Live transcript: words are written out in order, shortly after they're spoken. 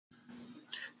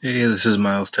Hey, this is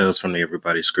Miles Tales from the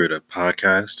Everybody Screwed Up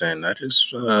podcast, and I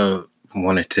just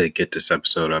wanted to get this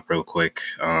episode up real quick.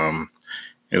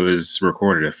 It was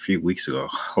recorded a few weeks ago.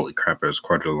 Holy crap, it was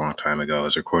recorded a long time ago. It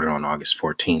was recorded on August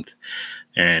 14th,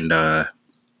 and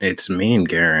it's me and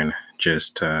Garen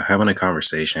just having a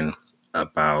conversation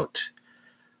about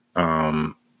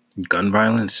gun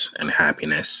violence and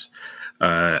happiness.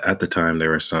 At the time,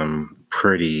 there were some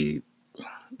pretty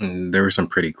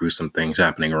gruesome things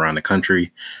happening around the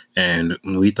country, and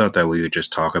we thought that we would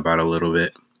just talk about a little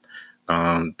bit.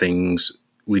 Things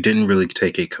we didn't really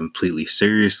take it completely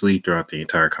seriously throughout the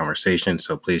entire conversation,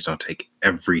 so please don't take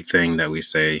everything that we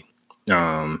say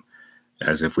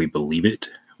as if we believe it.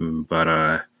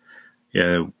 But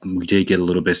yeah, we did get a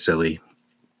little bit silly,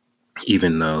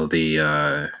 even though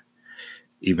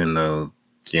even though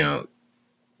you know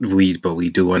we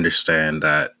do understand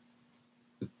that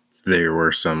there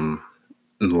were some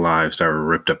lives that were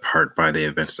ripped apart by the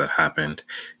events that happened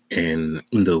in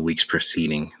the weeks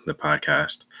preceding the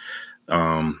podcast.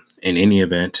 In any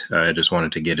event, I just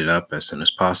wanted to get it up as soon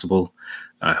as possible.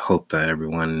 I hope that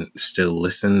everyone still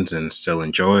listens and still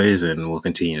enjoys and will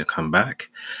continue to come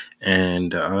back.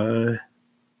 And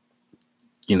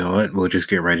you know what? We'll just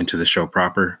get right into the show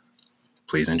proper.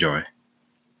 Please enjoy.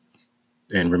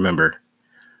 And remember,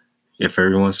 if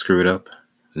everyone's screwed up,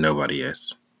 nobody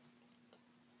is.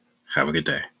 Have a good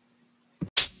day.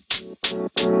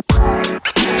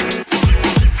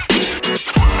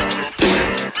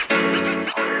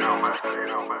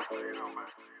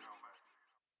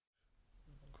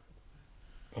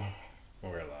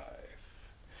 We're live.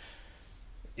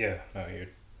 Yeah, no, you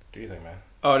do your thing, man.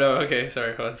 Oh no, okay,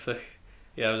 sorry, one sec.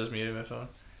 Yeah, I was just muting my phone.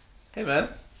 Hey man.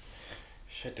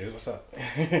 Shit, dude, what's up?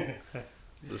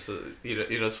 This you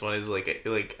know what's funny is I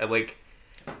like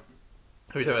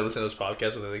every time I listen to those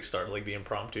podcasts when they start the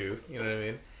impromptu, you know what I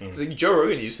mean? Because Joe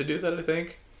Rogan used to do that, I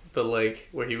think, but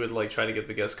where he would try to get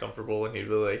the guests comfortable, and he'd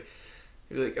be like,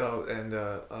 oh, and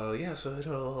yeah, so I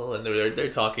don't know, and they're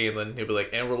talking, and then he'd be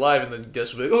like, and we're live, and then the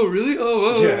guests would be like, oh really?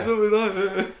 Oh yeah. So we're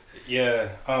live. Yeah.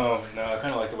 No, I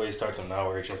kind of like the way he starts them now,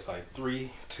 where it's just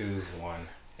 3, 2, 1,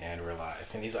 and we're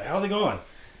live, and he's like, how's it going?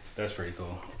 That's pretty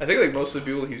cool. I think most of the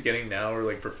people he's getting now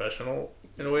are professional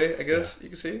in a way, I guess you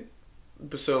can see.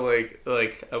 But so I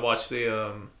watched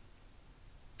I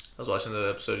was watching the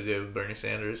episode he did with Bernie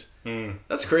Sanders.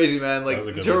 That's crazy, man.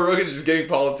 Joe Rogan's just getting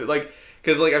politics,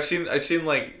 because I've seen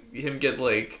him get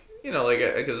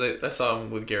because I saw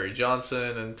him with Gary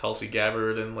Johnson and Tulsi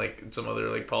Gabbard and some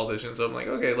other politicians. So I'm like,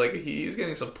 okay, he's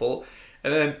getting some pull,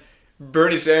 and then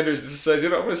Bernie Sanders decides,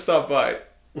 I'm gonna stop by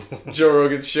Joe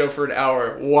Rogan's show for an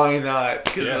hour. Why not?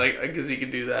 Because he can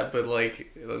do that. But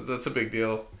that's a big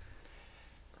deal.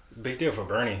 Big deal for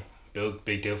Bernie.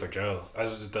 Big deal for Joe.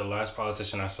 The last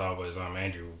politician I saw was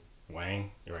Andrew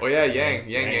Yang. Oh yeah,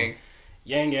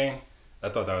 Yang. I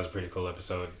thought that was a pretty cool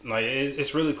episode.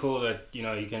 It's really cool that you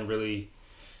can really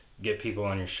get people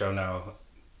on your show now.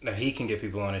 That he can get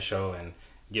people on his show and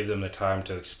give them the time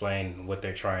to explain what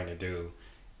they're trying to do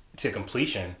to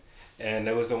completion. And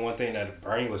there was the one thing that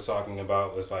Bernie was talking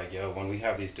about was when we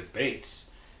have these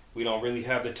debates, we don't really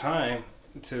have the time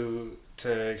to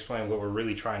explain what we're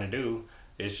really trying to do.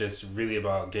 It's just really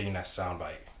about getting that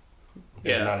soundbite.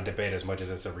 It's not a debate as much as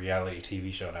it's a reality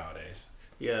TV show nowadays.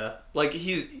 Yeah, I like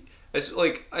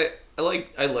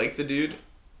the dude.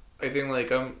 I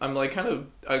think I'm kind of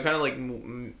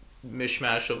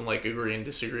mishmash of agree and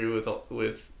disagree with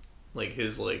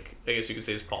his I guess you could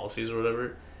say his policies or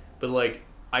whatever, but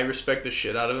I respect the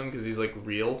shit out of him because he's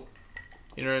real.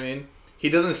 You know what I mean? He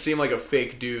doesn't seem like a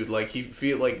fake dude. He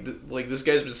feel this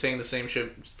guy's been saying the same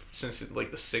shit since the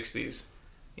 60s.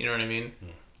 You know what I mean?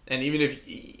 And even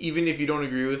if you don't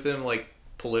agree with him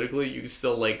politically, you can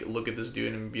still look at this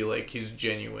dude and be he's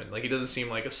genuine. He doesn't seem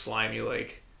like a slimy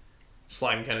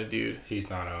slime kind of dude.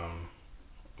 He's not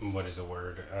what is the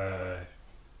word? I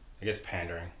guess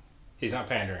pandering. He's not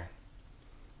pandering.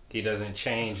 He doesn't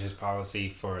change his policy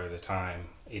for the time.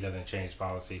 He doesn't change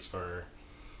policies for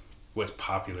what's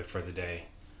popular for the day.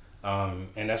 And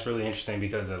that's really interesting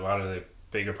because a lot of the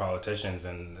bigger politicians,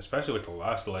 and especially with the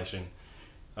last election,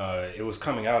 it was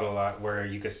coming out a lot where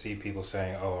you could see people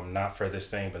saying, oh, I'm not for this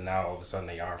thing, but now all of a sudden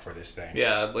they are for this thing.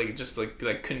 Yeah, just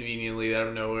conveniently out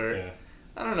of nowhere. Yeah.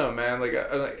 I don't know, man.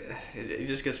 It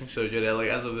just gets me so jaded.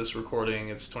 As of this recording,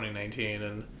 it's 2019,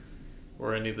 and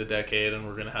we're ending the decade, and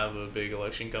we're gonna have a big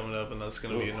election coming up, and that's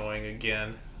gonna be annoying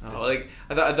again. I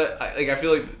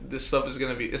feel like this stuff is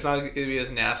gonna be. It's not gonna be as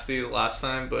nasty last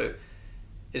time, but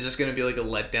it's just gonna be a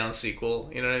letdown sequel.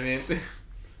 You know what I mean?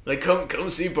 Come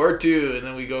see part 2, and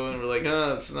then we go and we're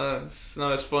it's not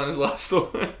as fun as last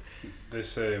one.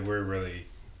 We're really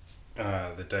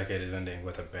The decade is ending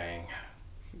with a bang,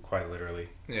 quite literally.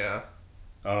 Yeah.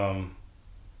 Um,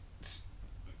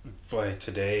 like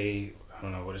today, I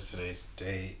don't know what is today's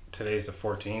date. Today's the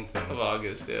 14th of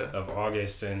August. Yeah. Of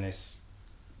August, and it's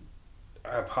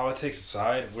politics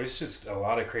aside, there's just a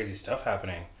lot of crazy stuff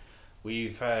happening.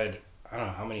 We've had I don't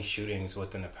know how many shootings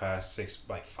within the past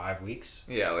 5 weeks.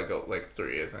 Yeah, like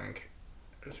 3, I think,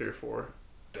 or 3 or 4.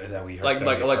 That we heard.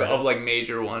 Like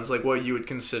major ones, like what you would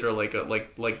consider like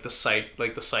the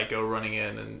psycho running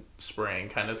in and spraying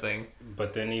kind of thing.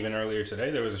 But then even earlier today,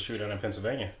 there was a shootout in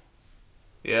Pennsylvania.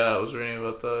 Yeah, I was reading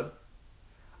about that.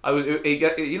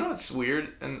 It's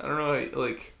weird, and I don't know,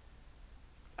 like,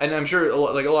 and I'm sure a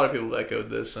lot of people echoed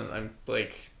this, and I'm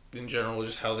like, in general,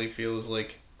 just how they feel is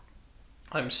like,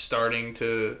 I'm starting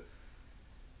to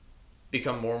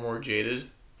become more and more jaded,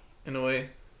 in a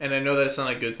way, and I know that's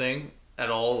not a good thing at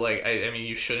all. Like, I mean,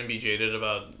 you shouldn't be jaded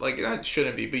about, like, not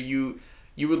shouldn't be, but you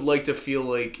would like to feel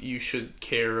like you should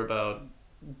care about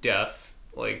death,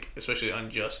 like, especially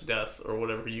unjust death or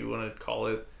whatever you want to call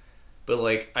it. But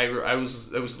like I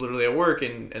was literally at work,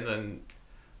 and then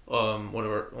one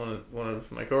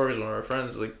of my coworkers, one of our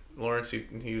friends, like Lawrence,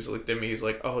 he was like, at me, he's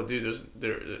like, oh dude,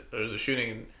 there's a shooting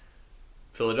in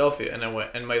Philadelphia, and I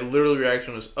went, and my literal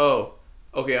reaction was, oh,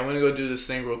 okay, I'm gonna go do this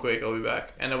thing real quick, I'll be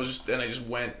back. And I just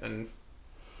went and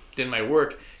did my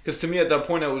work, because to me at that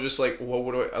point I was just like,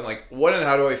 well, I'm like, what and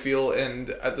how do I feel? And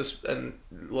at this, and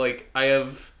like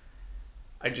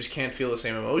I just can't feel the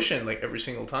same emotion like every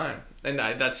single time, and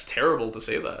that's terrible to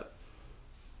say that.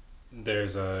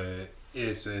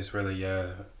 It's really,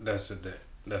 yeah, that's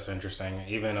interesting.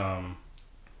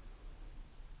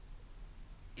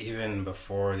 Even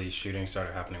before these shootings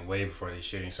started happening, way before these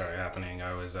shootings started happening,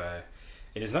 I was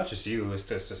it is not just you, it's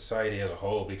the society as a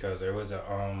whole, because there was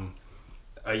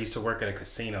I used to work at a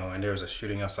casino, and there was a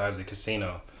shooting outside of the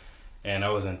casino. And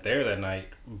I wasn't there that night,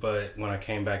 but when I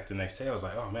came back the next day, I was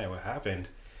like, "Oh man, what happened?"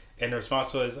 And the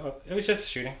response was, "Oh, it was just a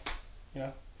shooting, you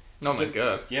know." Oh my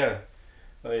god. Yeah,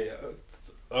 like,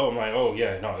 oh my, oh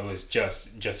yeah, no, it was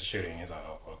just a shooting. It's like,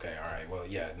 oh, okay, all right, well,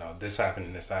 yeah, no, this happened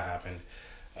and that happened.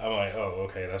 I'm like, oh,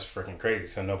 okay, that's freaking crazy.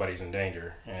 So nobody's in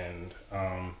danger, and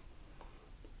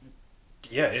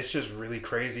yeah, it's just really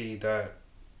crazy that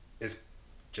it's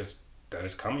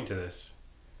it's coming to this.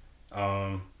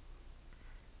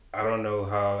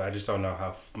 I just don't know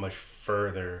how much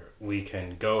further we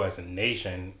can go as a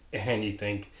nation. And you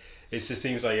think, it just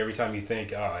seems like every time you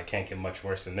think, oh, I can't get much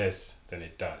worse than this, then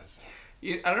it does.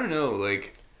 Yeah, I don't know,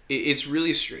 like, it's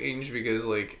really strange, because,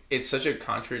 like, it's such a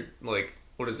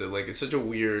what is it, like, it's such a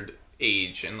weird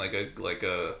age, and, like a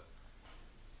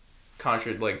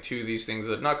like, to these things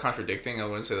that, not contradicting, I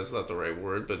wouldn't say that's not the right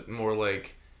word, but more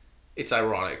like, it's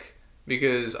ironic,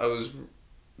 because I was,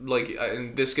 like,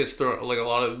 and this gets thrown, like,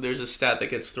 there's a stat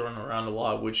that gets thrown around a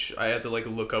lot, which I had to, like,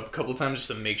 look up a couple times just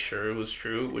to make sure it was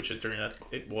true, which it turned out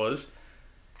it was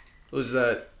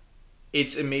that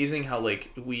it's amazing how, like,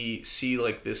 we see,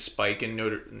 like, this spike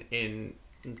in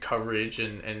coverage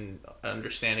and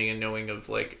understanding and knowing of,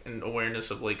 like, an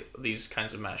awareness of, like, these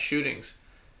kinds of mass shootings,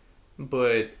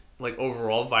 but, like,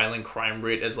 overall violent crime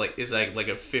rate is like a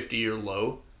 50-year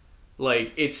low.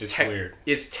 Like, it's weird.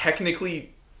 It's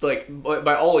technically, like,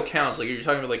 by all accounts, like, you're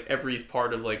talking about, like, every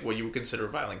part of, like, what you would consider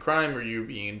violent crime or you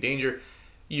being in danger,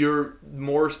 you're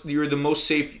the most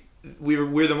safe.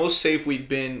 We're the most safe we've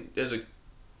been as a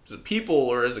people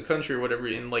or as a country or whatever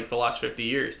in, like, the last 50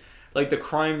 years. Like, the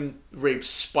crime rate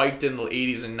spiked in the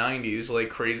 80s and 90s like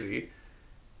crazy,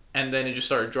 and then it just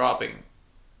started dropping.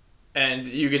 And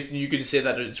you could say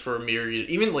that it's for a myriad,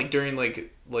 even, like, during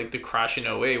like the crash in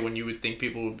 2008, when you would think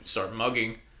people would start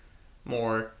mugging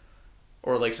more,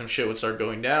 or, like, some shit would start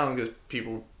going down because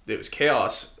it was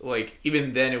chaos. Like,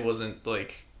 even then it wasn't,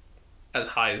 like, as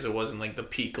high as it was in, like, the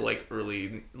peak, like,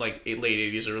 early, like,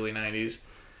 late 80s, early 90s.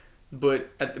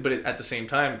 But at the same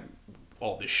time,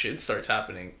 all this shit starts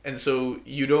happening, and so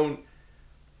you don't.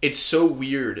 It's so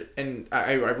weird, and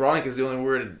ironic is the only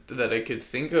word that I could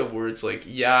think of, where it's like,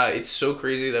 yeah, it's so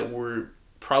crazy that we're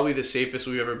probably the safest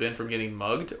we've ever been from getting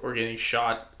mugged or getting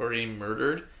shot or getting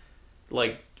murdered,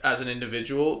 like, as an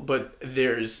individual. But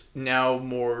there's now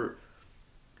more.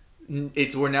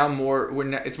 It's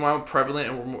more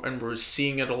prevalent, and we're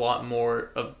seeing it a lot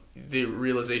more of the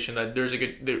realization that there's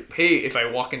hey, if I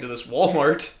walk into this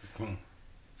Walmart,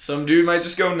 some dude might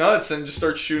just go nuts and just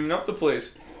start shooting up the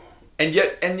place. And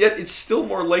yet it's still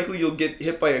more likely you'll get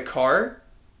hit by a car,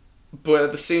 but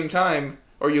at the same time,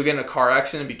 or you'll get in a car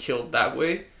accident and be killed that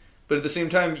way, but at the same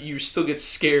time, you still get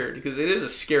scared, because it is a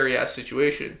scary-ass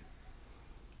situation.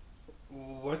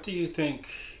 What do you think,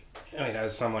 I mean,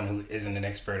 as someone who isn't an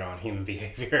expert on human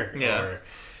behavior,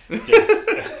 just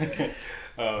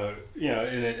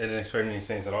and explaining these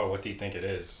things at all. What do you think it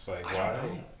is? Like, I why?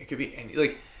 don't know. It could be any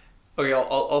like. Okay,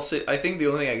 I'll say. I think the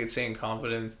only thing I could say in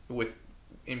confidence with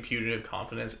imputative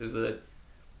confidence is that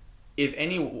if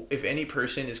any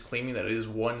person is claiming that it is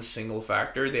one single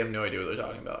factor, they have no idea what they're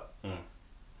talking about.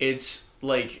 It's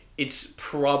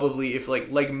probably if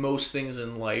like most things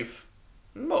in life,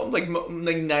 like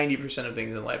 90% of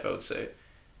things in life, I would say,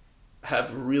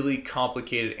 have really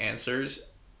complicated answers,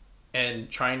 and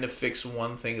trying to fix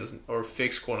one thing or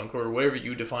fix quote unquote or whatever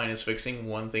you define as fixing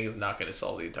one thing is not going to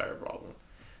solve the entire problem.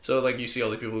 So like you see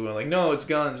all the people going like, no, it's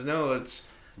guns, no, it's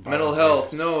mental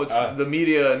health, no, it's the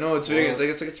media, no, it's video games. Like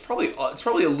it's probably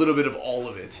a little bit of all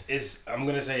of it. I'm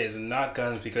gonna say it's not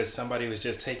guns because somebody was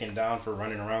just taken down for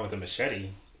running around with a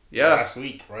machete. Yeah. Last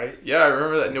week, right? Yeah, I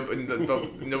remember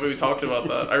that. Nobody talked about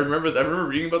that. I remember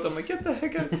reading about them. Like, get the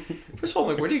heck out. First of all,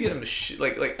 I'm like, where do you get a machete?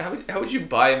 Like, how would you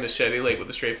buy a machete like with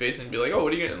a straight face and be like, oh,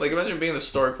 what are you gonna like? Imagine being the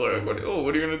store clerk. What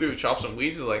are you gonna do? Chop some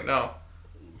weeds? It's like, no,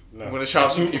 I'm gonna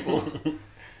chop some people.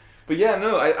 But yeah,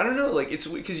 no, I don't know. Like, it's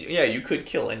because you could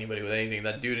kill anybody with anything.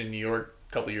 That dude in New York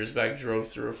a couple years back drove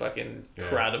through a fucking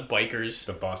crowd of bikers.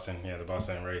 The Boston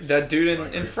race. That dude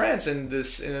in France in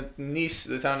Nice,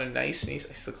 the town of Nice, I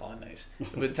still call it Nice.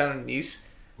 The town of Nice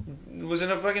was in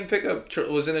a fucking pickup,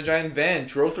 was in a giant van,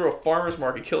 drove through a farmer's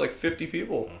market, killed like 50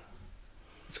 people.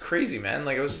 It's crazy, man.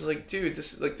 Like I was just like, dude,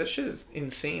 this like that shit is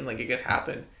insane. Like it could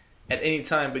happen at any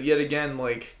time, but yet again,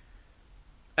 like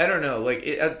I don't know, like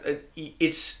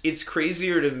it's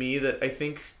crazier to me that I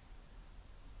think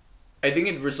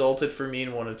it resulted for me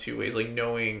in one of two ways, like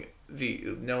knowing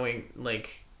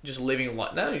like just living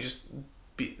not only just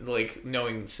be like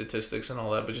knowing statistics and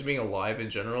all that, but just being alive in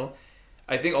general.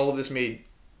 I think all of this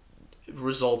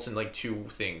results in like two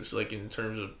things, like in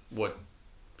terms of what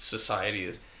society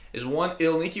is one,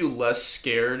 it'll make you less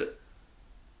scared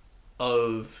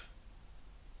of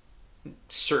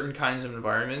certain kinds of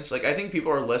environments. Like I think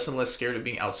people are less and less scared of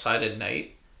being outside at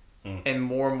night and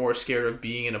more scared of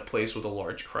being in a place with a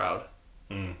large crowd.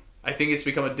 I think it's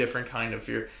become a different kind of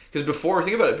fear. Because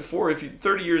think about it,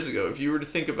 30 years ago, if you were to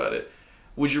think about it,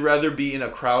 would you rather be in a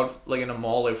crowd, like in a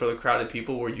mall, like for the crowded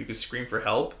people where you could scream for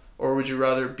help? Or would you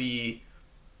rather be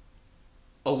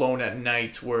alone at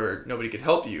night where nobody could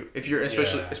help you? If you're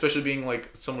especially being like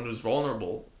someone who's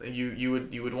vulnerable, you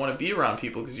would want to be around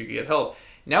people because you could get help.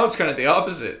 Now it's kind of the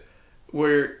opposite,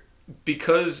 where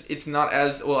because it's not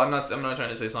as well. I'm not trying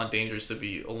to say it's not dangerous to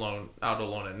be out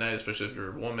alone at night, especially if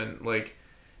you're a woman. Like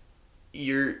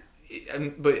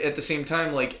but at the same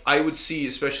time, like I would see,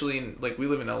 especially in like we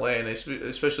live in LA, and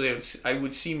especially I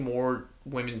would see more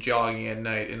women jogging at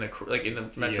night in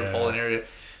the metropolitan area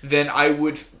than I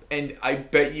would, and I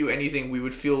bet you anything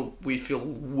we'd feel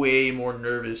way more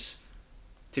nervous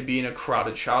to be in a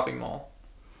crowded shopping mall.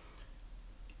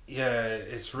 Yeah,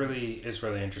 it's really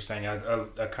interesting. I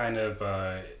kind of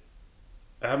I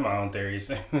have my own theories,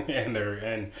 and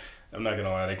I'm not gonna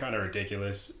lie, they're kind of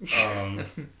ridiculous.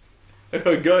 Go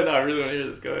ahead. No, I really want to hear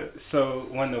this. Go ahead. So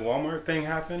when the Walmart thing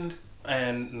happened,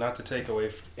 and not to take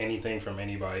away anything from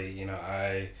anybody,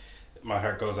 my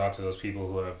heart goes out to those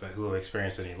people who have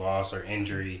experienced any loss or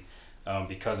injury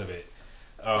because of it.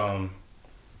 I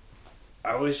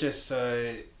was just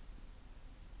there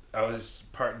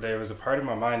was a part of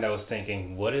my mind that was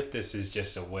thinking, what if this is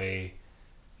just a way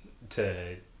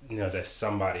to that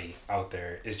somebody out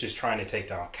there is just trying to take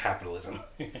down capitalism.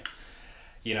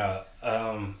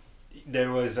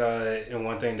 There was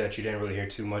one thing that you didn't really hear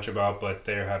too much about, but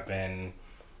there have been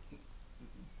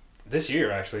this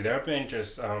year actually there have been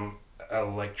just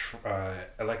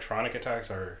electronic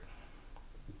attacks, or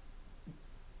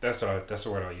that's the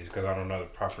word I'll use because I don't know the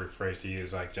proper phrase to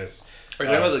use. Like just are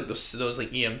you talking about like those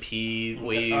like EMP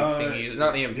wave thingies?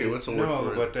 Not EMP. What's the word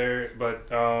for it? But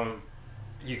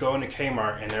you go into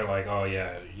Kmart and they're like, oh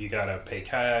yeah, you gotta pay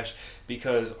cash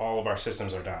because all of our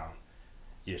systems are down.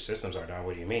 Your systems are down.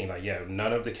 What do you mean? Like, yeah,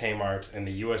 none of the Kmarts in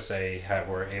the USA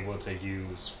were able to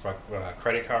use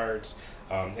credit cards.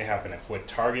 It happened with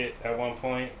Target at one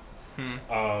point.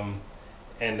 And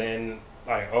then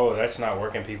like, oh, that's not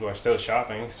working. People are still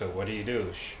shopping. So what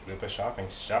do? Shoot up a shopping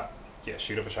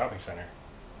center.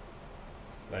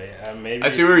 Like maybe I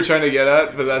see where you're trying to get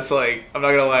at, but that's like, I'm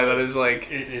not gonna lie, that is like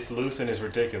it's loose and it's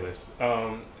ridiculous.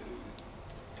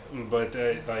 But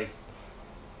like.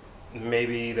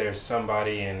 Maybe there's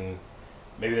somebody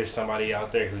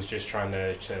out there who's just trying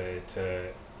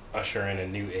to usher in a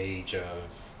new age of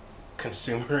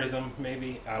consumerism.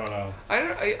 Maybe I don't know.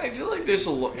 I feel like there's a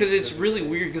lot because it's really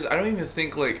weird because I don't even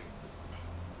think like.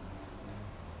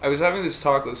 I was having this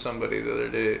talk with somebody the other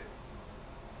day,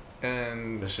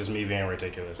 And it's just me being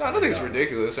ridiculous. No, I don't think it's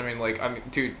ridiculous. I mean,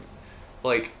 dude,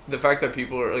 like the fact that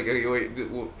people are like,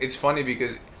 it's funny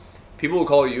because people will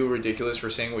call you ridiculous for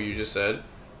saying what you just said,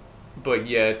 but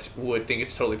yet would think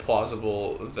it's totally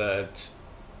plausible that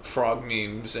frog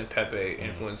memes and Pepe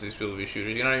influence these people to be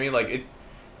shooters. You know what I mean?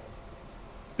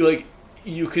 Like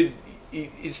you could.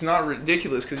 It's not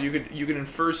ridiculous because you could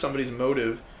infer somebody's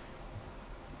motive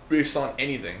based on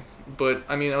anything. But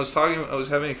I mean, I was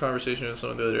having a conversation with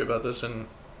someone the other day about this, and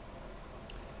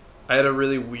I had a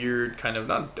really weird kind of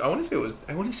I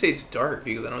wouldn't say it's dark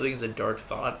because I don't think it's a dark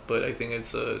thought, but I think it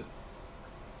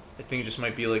just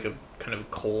might be like a kind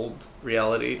of cold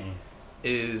reality.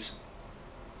 Is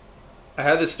I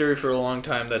had this theory for a long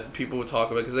time that people would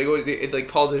talk about because like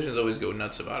politicians always go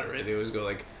nuts about it, right? They always go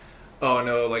like, oh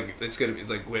no, like it's gonna be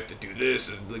like we have to do this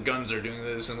and the guns are doing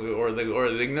this and or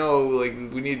no, like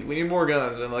we need more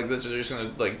guns and like this is just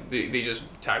gonna like they just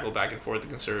tackle back and forth the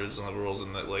conservatives and liberals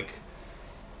and that like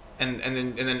and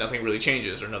then nothing really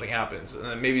changes or nothing happens and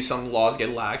then maybe some laws get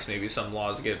lax, maybe some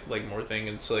laws get like more thing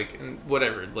and it's like and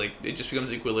whatever, like it just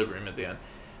becomes equilibrium at the end.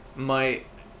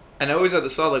 And I always had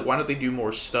this thought like why don't they do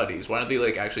more studies? Why don't they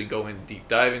like actually go in deep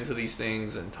dive into these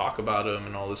things and talk about them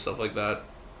and all this stuff like that?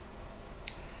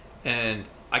 And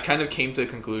I kind of came to a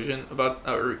conclusion about,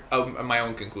 my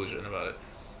own conclusion about it,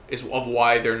 is of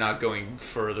why they're not going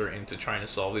further into trying to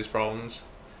solve these problems,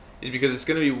 is because it's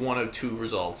going to be one of two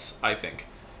results, I think.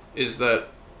 Is that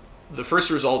the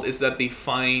first result is that they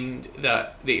find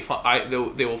that they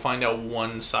will find out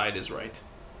one side is right.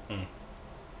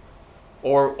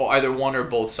 Or either one or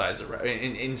both sides are right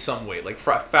in some way, like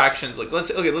factions. Like let's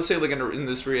say like in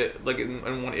this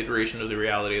in one iteration of the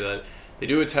reality that they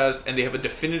do a test and they have a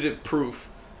definitive proof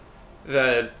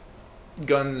that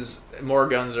more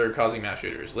guns are causing mass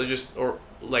shooters. Or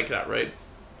like that, right?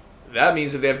 That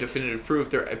means if they have definitive proof,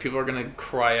 people are gonna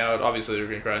cry out. Obviously, they're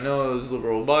gonna cry out, no, this is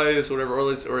liberal bias, or whatever. Or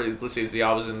let's say it's the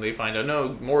opposite, and they find out,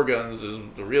 no, more guns is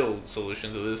the real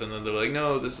solution to this, and then they're like,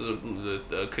 no, this is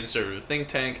a conservative think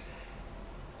tank.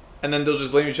 And then they'll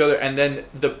just blame each other, and then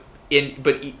but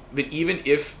even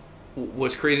if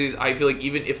what's crazy is I feel like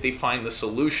even if they find the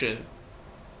solution,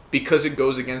 because it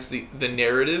goes against the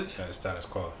narrative, status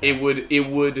quo. Yeah. It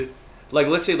would like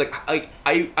let's say like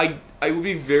I would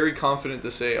be very confident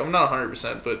to say I'm not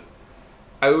 100%, but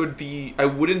I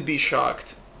wouldn't be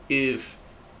shocked if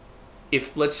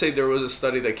let's say there was a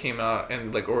study that came out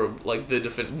and like or like the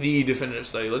definitive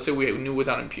study. Let's say we knew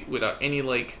without any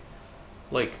like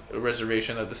a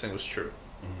reservation that this thing was true.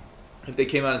 If they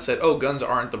came out and said, oh, guns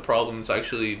aren't the problem, it's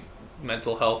actually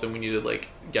mental health and we need to like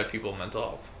get people mental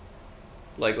health,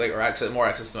 like or more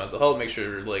access to mental health, make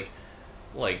sure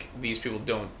like these people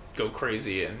don't go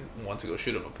crazy and want to go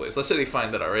shoot up a place. Let's say they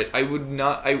find that out, right? I'm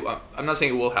not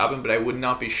saying it will happen, but I would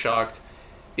not be shocked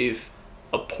if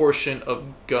a portion of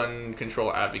gun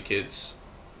control advocates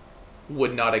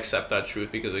would not accept that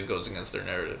truth because it goes against their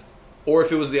narrative. Or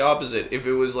if it was the opposite, if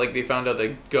it was like they found out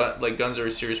that guns are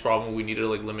a serious problem, we needed to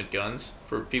like limit guns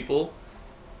for people,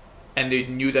 and they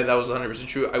knew that was 100%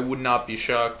 true, I would not be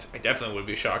shocked. I definitely would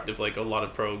be shocked if like a lot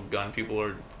of pro-gun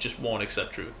people just won't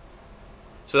accept truth.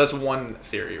 So that's one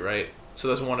theory, right? So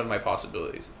that's one of my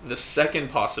possibilities. The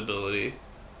second possibility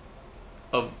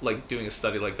of like doing a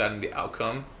study like that and the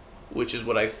outcome, which is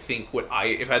what I think if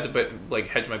I had to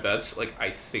hedge my bets, like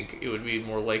I think it would be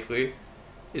more likely,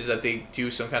 is that they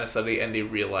do some kind of study and they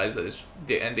realize that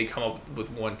they come up with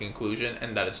one conclusion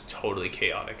and that it's totally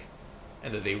chaotic,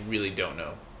 and that they really don't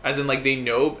know. As in, like they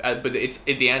know, but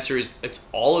the answer is it's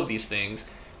all of these things.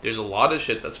 There's a lot of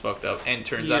shit that's fucked up, and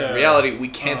turns out in reality we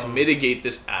can't mitigate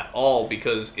this at all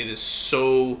because it is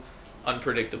so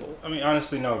unpredictable. I mean,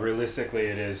 honestly, no. Realistically,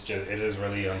 it is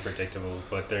really unpredictable.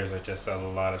 But there's just a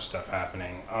lot of stuff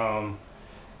happening.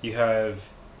 You have,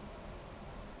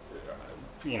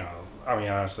 I mean,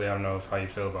 honestly, I don't know how you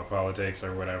feel about politics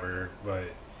or whatever,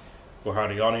 or how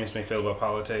the audience may feel about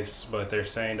politics, but they're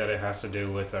saying that it has to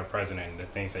do with our president, the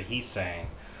things that he's saying,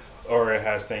 or it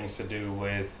has things to do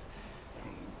with,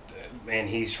 and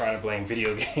he's trying to blame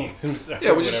video games.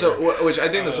 Yeah, which I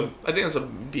think that's a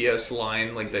BS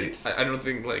line. Like that, I don't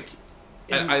think like.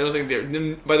 I don't think they're.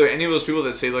 By the way, any of those people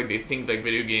that say like they think like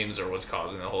video games are what's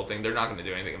causing the whole thing, they're not going to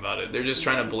do anything about it. They're just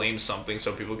trying to blame something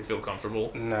so people can feel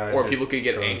comfortable, or people could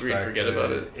get angry and forget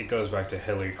about it. It goes back to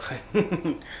Hillary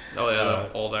Clinton. Oh yeah,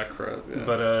 all that crap. Yeah.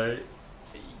 But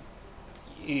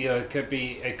it could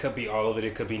be all of it.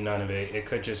 It could be none of it. It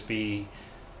could just be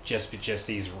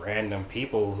these random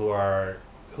people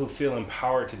who feel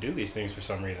empowered to do these things for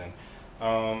some reason.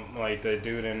 Like the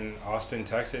dude in Austin,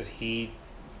 Texas, he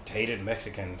hated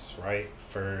Mexicans, right?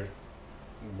 For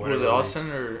was it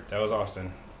Austin or that was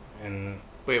Austin, and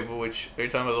wait, but which are you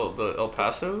talking about? The El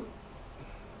Paso?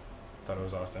 thought it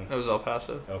was Austin. It was El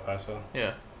Paso. El Paso.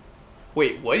 Yeah.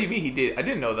 Wait, what do you mean he did? I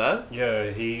didn't know that.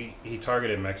 Yeah, he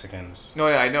targeted Mexicans. No,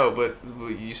 yeah, I know, but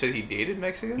you said he dated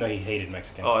Mexicans? No, he hated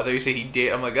Mexicans. Oh, I thought you said he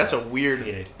dated. I'm like, that's a weird.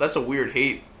 Hated. That's a weird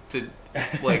hate to,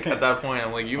 like, at that point.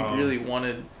 I'm like, you really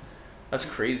wanted. That's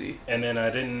crazy. And then I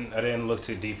didn't look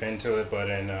too deep into it, but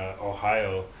in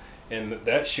Ohio, in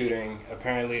that shooting,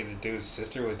 apparently the dude's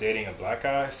sister was dating a black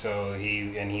guy, so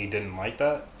he didn't like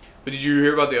that. But did you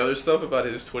hear about the other stuff about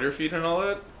his Twitter feed and all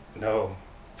that? No.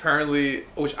 Apparently,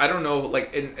 which I don't know,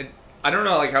 like, and I don't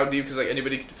know, like, how deep, because, like,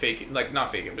 anybody could fake it, like,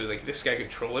 not fake it, but, like, this guy could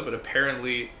troll it, but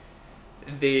apparently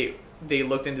they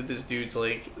looked into this dude's,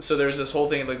 like, so there was this whole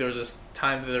thing, like, there was this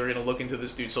time that they were going to look into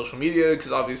this dude's social media,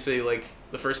 because obviously, like,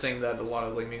 the first thing that a lot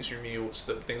of, like, mainstream media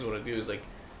things want to do is, like,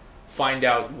 find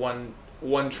out one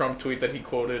Trump tweet that he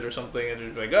quoted or something, and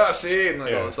it'd be like, oh, see, and,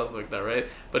 like, all this stuff like that, right?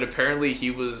 But apparently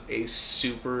he was a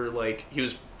super, like, he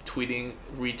was tweeting,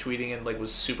 retweeting, and, like,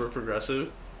 was super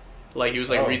progressive. Like, he was,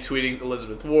 like, retweeting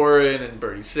Elizabeth Warren and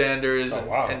Bernie Sanders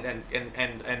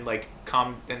and like,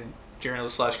 and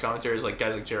journalists / commentators, like,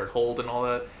 guys like Jared Holt and all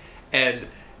that. And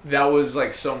that was,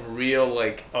 like, some real,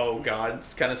 like, oh, God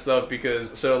kind of stuff,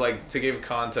 because, so, like, to give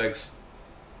context...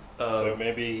 so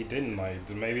maybe he didn't like.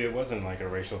 Maybe it wasn't like a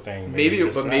racial thing. Maybe it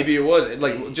was.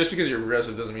 Like, just because you're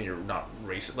progressive doesn't mean you're not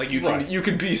racist. Like, you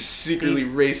can be secretly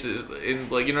racist,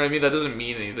 and, like, you know what I mean. That doesn't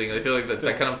mean anything. I feel like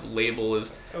that kind of label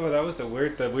is. Oh, that was the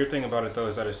weird thing about it though,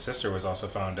 is that his sister was also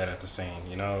found dead at the scene.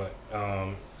 You know,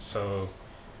 so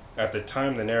at the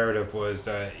time the narrative was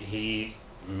that he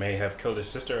may have killed his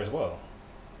sister as well.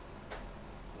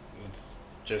 It's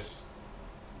just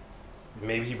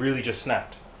maybe he really just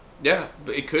snapped. Yeah,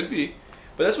 but it could be.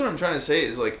 But that's what I'm trying to say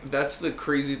is, like, that's the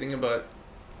crazy thing about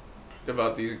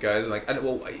these guys. Like,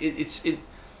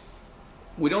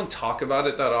 we don't talk about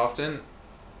it that often,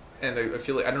 and I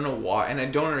feel like I don't know why, and I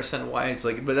don't understand why. It's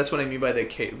like, but that's what I mean by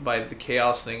the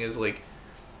chaos thing is, like,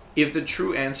 if the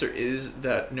true answer is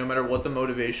that no matter what the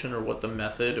motivation or what the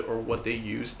method or what they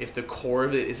use, if the core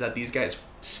of it is that these guys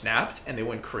snapped and they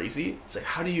went crazy, it's like,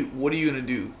 what are you gonna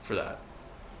do for that?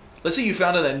 Let's say you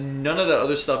found out that none of that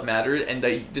other stuff mattered, and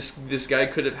that this guy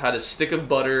could have had a stick of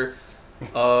butter,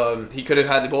 he could have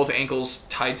had both ankles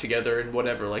tied together and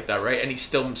whatever like that, right? And he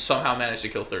still somehow managed to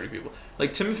kill 30 people.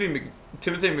 Like Timothy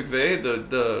McVeigh,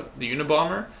 the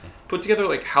Unabomber, put together,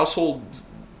 like, household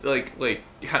like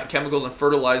chemicals and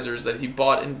fertilizers that he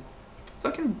bought and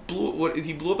fucking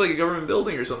he blew up, like, a government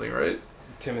building or something, right?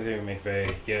 Timothy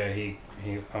McVeigh, yeah, he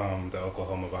the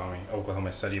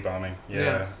Oklahoma City bombing,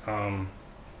 yeah.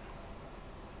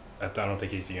 I don't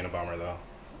think he's the Unabomber, though.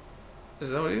 Is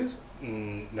that what he is?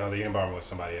 No, the Unabomber was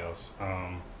somebody else.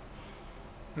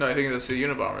 No, I think that's the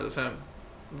Unabomber. That's him. I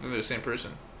think they're the same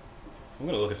person. I'm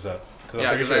gonna look this up.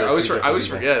 Yeah, because I always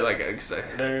forget. Like, I'm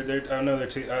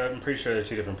pretty sure they're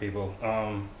two different people.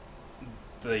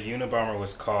 The Unabomber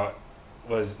was caught.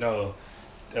 The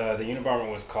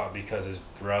Unabomber was caught because his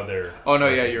brother. Oh no!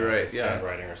 Yeah, you're right. Yeah,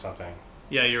 handwriting or something.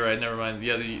 Yeah, you're right. Never mind.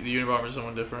 Yeah, the Unabomber is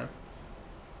someone different.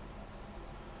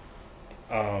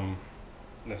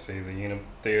 Let's see,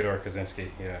 Theodore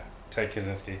Kaczynski, Ted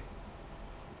Kaczynski.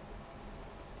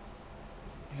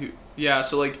 Yeah,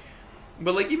 so, like,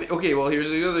 but, like, even, okay, well, here's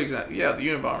the other example. Yeah, the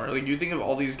Unabomber. Like, you think of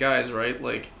all these guys, right?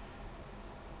 Like,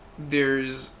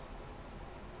 there's,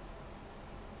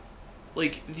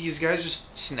 like, these guys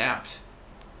just snapped.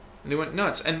 And they went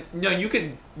nuts. And, no, you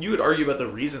could argue about the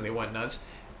reason they went nuts.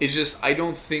 It's just, I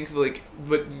don't think, like,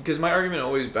 but, because my argument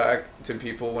always back to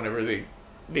people whenever they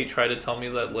try to tell me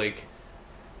that, like,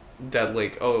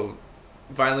 oh,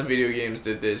 violent video games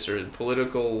did this, or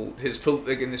like,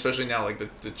 and especially now, like,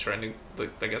 the trending, like,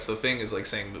 I guess the thing is, like,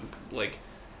 saying that, like,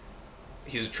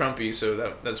 he's a Trumpy,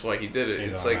 so that's why he did it.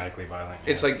 He's automatically violent.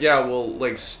 Yeah. It's like, yeah, well,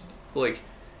 like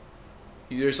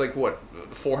there's, like, what,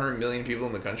 400 million people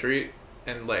in the country,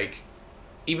 and, like,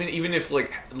 even if,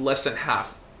 like, less than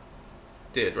half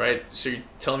did, right? So you're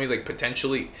telling me, like,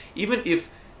 potentially, even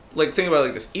if, like, think about it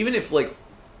like this, even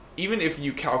if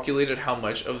you calculated how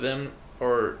much of them,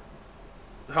 or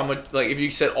how much, like, if you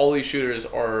said all these shooters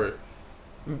are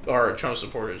Trump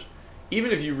supporters,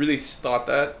 even if you really thought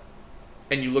that,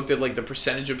 and you looked at, like, the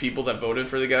percentage of people that voted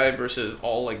for the guy versus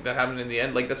all, like, that happened in the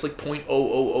end, like, that's, like,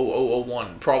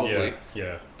 0.00001 probably.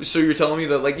 Yeah. So you're telling me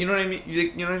that, like, you know what I mean?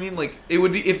 You know what I mean? Like, it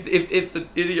would be, if the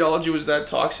ideology was that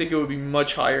toxic, it would be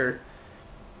much higher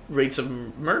rates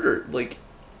of murder. Like,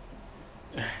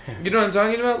 you know what I'm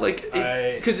talking about? Like,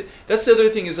 because that's the other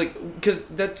thing is, like, because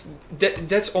that's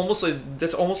almost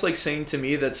like saying to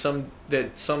me that some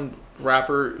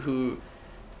rapper who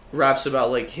raps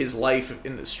about like his life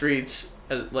in the streets,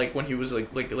 as like when he was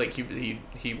like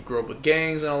he grew up with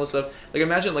gangs and all this stuff. Like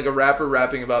imagine like a rapper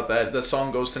rapping about that. The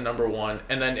song goes to #1,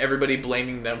 and then everybody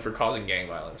blaming them for causing gang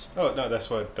violence. Oh no, that's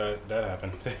what that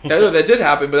happened. that did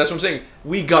happen, but that's what I'm saying.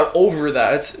 We got over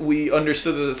that. We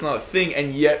understood that it's not a thing,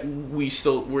 and yet we're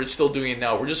still doing it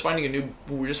now. We're just finding a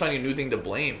new thing to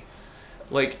blame.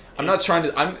 Like I'm not trying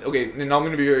to. I'm okay. And I'm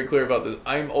going to be very clear about this.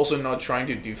 I'm also not trying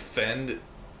to defend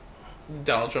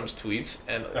Donald Trump's tweets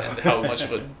and how much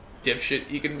of a dipshit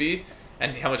he can be,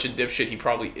 and how much a dipshit he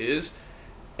probably is.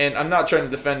 And I'm not trying to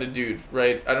defend a dude,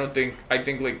 right? I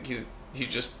think like he's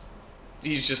just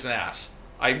an ass.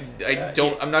 I'm not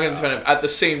gonna defend him. At the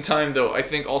same time though, I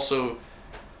think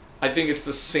it's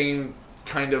the same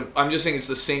kind of I'm just saying it's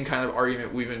the same kind of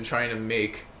argument we've been trying to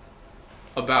make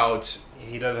about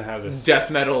he doesn't have this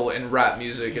death metal and rap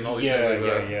music and all these things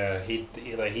like that. Yeah.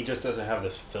 He just doesn't have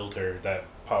the filter that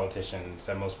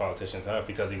most politicians have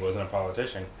because he wasn't a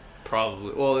politician.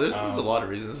 Probably. Well, there's a lot of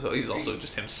reasons. He's also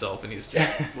just himself, and he's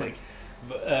just like.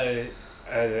 But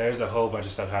there's a whole bunch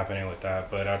of stuff happening with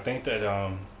that, but I think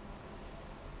that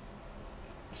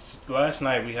last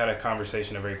night we had a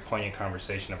very poignant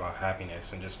conversation about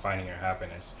happiness and just finding your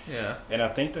happiness. Yeah. And I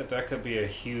think that could be a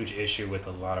huge issue with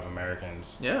a lot of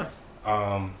Americans. Yeah.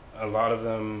 A lot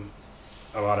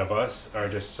of us are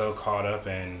just so caught up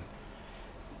in,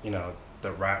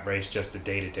 the rat race, just the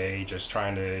day to day, just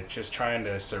trying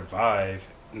to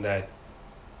survive, that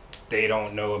they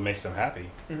don't know what makes them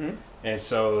happy. Mm-hmm. And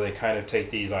so they kind of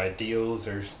take these ideals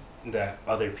that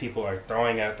other people are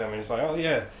throwing at them, and it's like, oh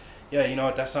yeah, you know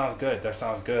what, that sounds good,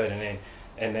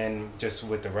 and then just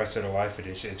with the rest of their life,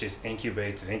 it just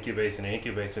incubates,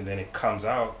 and then it comes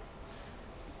out.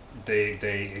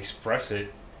 They express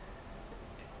it.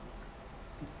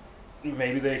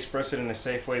 Maybe they expressed it in a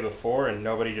safe way before and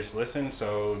nobody just listened,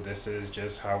 so this is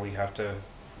just how we have to.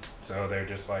 So they're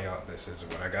just like, oh, this is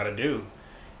what I gotta do.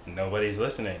 Nobody's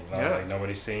listening. Like,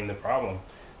 nobody's seeing the problem.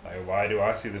 Like, why do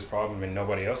I see this problem and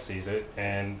nobody else sees it?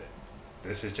 And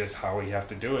this is just how we have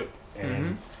to do it.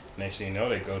 And next thing you know,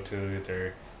 they go to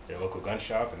their local gun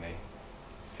shop and they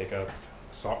pick up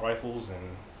assault rifles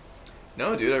and.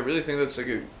 No, dude, I really think that's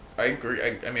like I agree.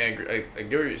 I get what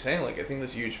you're saying. Like, I think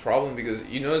that's a huge problem because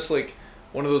you notice, like,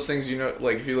 one of those things,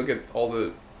 like, if you look at all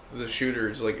the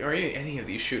shooters, like, or any of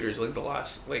these shooters, like, the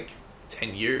last, like,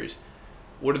 10 years,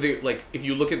 what are they, like, if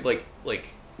you look at,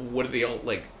 like, what do they all,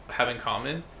 like, have in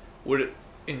common?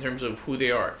 In terms of who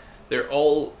they are? They're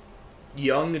all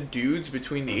young dudes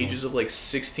between the ages of, like,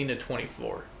 16 to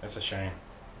 24. That's a shame.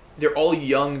 They're all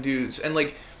young dudes. And,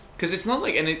 like, because it's not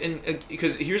like,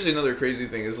 because here's another crazy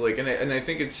thing is like, and I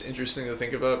think it's interesting to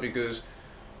think about because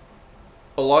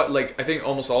a lot, like, I think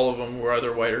almost all of them were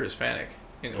either white or Hispanic,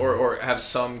 or have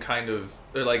some kind of,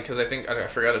 or like, because I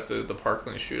forgot if the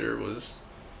Parkland shooter was,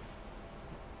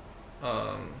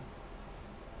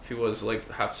 if he was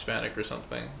like half Hispanic or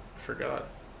something, I forgot.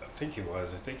 I think he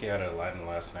was. I think he had a Latin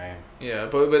last name. Yeah,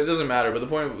 but it doesn't matter. But the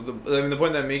point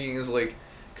that I'm making is like,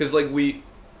 because like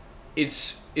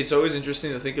it's always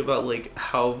interesting to think about like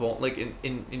how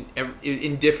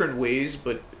in different ways,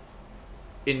 but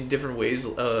in different ways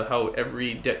how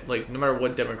every no matter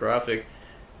what demographic,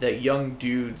 that young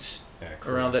dudes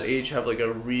around that age have like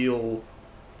a real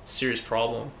serious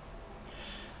problem.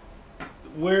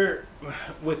 We're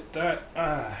with that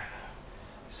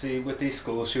with these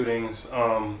school shootings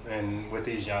and with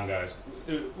these young guys,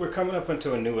 we're coming up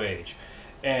into a new age.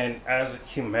 And as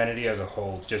humanity as a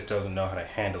whole just doesn't know how to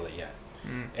handle it yet.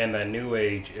 And the new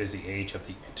age is the age of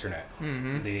the internet.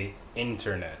 Mm-hmm. The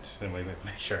internet. And we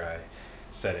make sure I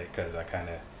said it because I kind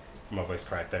of, my voice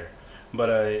cracked there.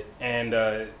 But,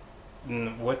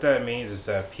 what that means is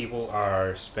that people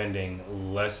are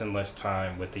spending less and less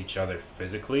time with each other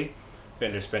physically.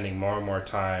 And they're spending more and more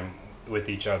time with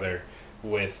each other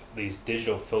with these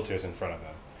digital filters in front of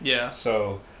them. Yeah.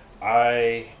 So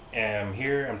I am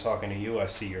here, I'm talking to you, I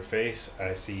see your face,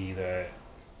 I see that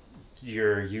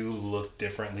you look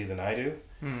differently than I do.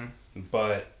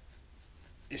 But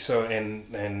so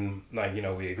and like,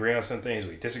 we agree on some things,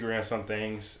 we disagree on some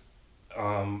things,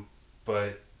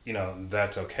 but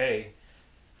that's okay.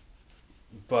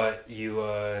 But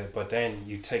but then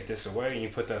you take this away and you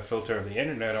put that filter of the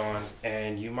internet on,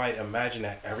 and you might imagine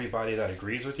that everybody that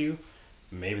agrees with you,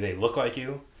 maybe they look like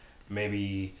you,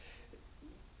 maybe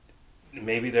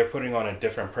they're putting on a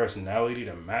different personality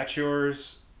to match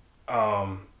yours.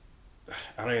 I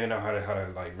don't even know how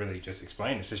to like really just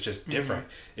explain this. It's just different.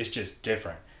 It's just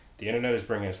different. The internet is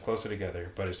bringing us closer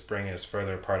together, but it's bringing us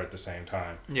further apart at the same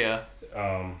time. Yeah.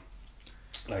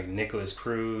 Like Nicholas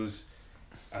Cruz,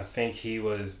 I think he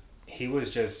was he was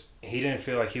just, he didn't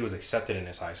feel like he was accepted in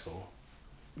his high school.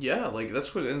 Yeah, like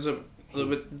that's what ends up.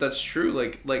 But that's true.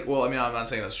 Like well, I mean, I'm not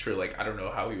saying that's true. Like I don't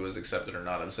know how he was accepted or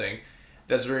not. I'm saying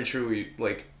that's very true.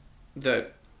 Like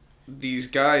that these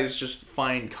guys just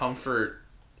find comfort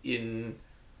in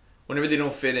whenever they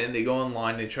don't fit in. They go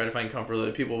online. They try to find comfort.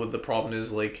 The people with the problem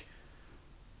is like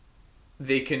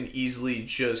they can easily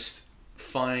just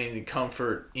find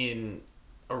comfort in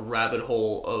a rabbit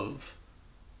hole of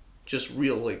just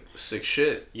real like sick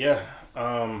shit. Yeah.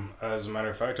 As a matter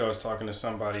of fact, I was talking to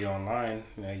somebody online,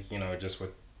 you know, just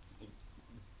with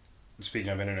speaking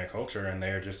of internet culture, and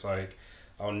they're just like,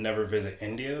 I'll never visit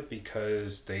India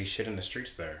because they shit in the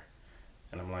streets there.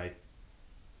 And I'm like,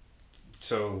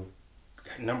 so,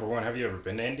 number one, have you ever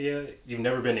been to India? You've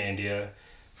never been to India.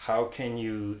 How can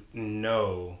you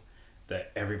know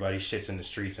that everybody shits in the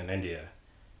streets in India?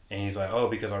 And he's like, oh,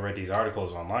 because I read these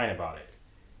articles online about it.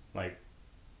 Like,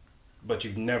 but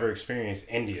you've never experienced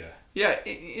India. Yeah,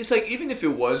 it's like even if it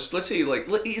was, let's say like,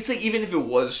 it's like even if it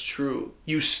was true,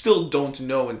 you still don't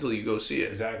know until you go see it.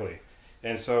 Exactly.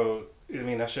 And so, I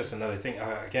mean, that's just another thing.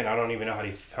 Again, I don't even know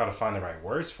how to find the right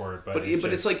words for it. But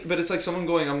it's like someone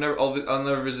going, I'll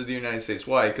never visit the United States.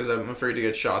 Why? Because I'm afraid to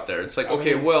get shot there. It's like, I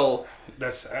okay, mean, well,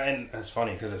 that's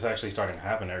funny because it's actually starting to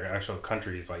happen. There are actual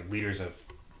countries, like leaders of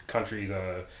countries,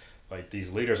 like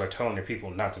these leaders are telling their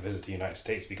people not to visit the United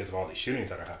States because of all these shootings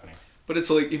that are happening. But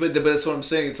it's like, but that's what I'm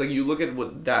saying. It's like you look at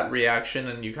what that reaction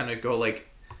and you kind of go like,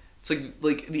 it's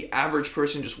like the average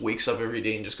person just wakes up every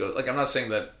day and just goes like, I'm not saying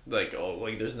that like, oh,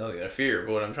 like there's nothing to fear,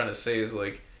 but what I'm trying to say is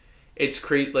like, it's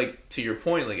crazy. Like to your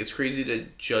point, like it's crazy to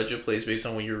judge a place based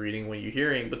on what you're reading, what you're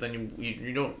hearing, but then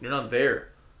you're not there.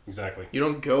 Exactly. You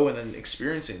don't go and then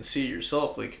experience it and see it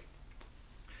yourself. Like,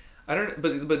 I don't.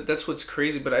 But that's what's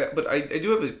crazy. But I do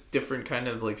have a different kind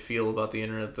of like feel about the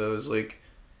internet though. Is like.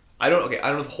 I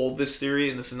don't hold this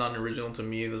theory, and this is not original to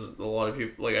me. There's a lot of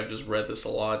people, like, I've just read this a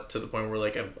lot to the point where,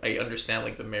 like, I understand,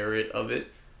 like, the merit of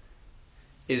it.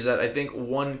 Is that I think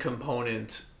one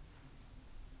component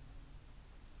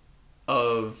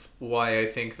of why I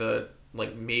think that,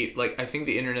 like, I think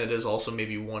the internet is also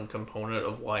maybe one component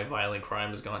of why violent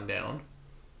crime has gone down.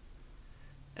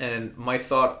 And my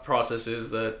thought process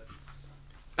is that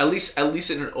at least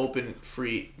in an open,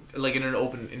 free, like in an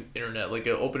open internet, like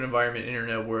an open environment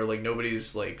internet where like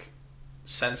nobody's like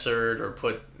censored or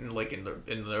put in, like in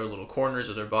their little corners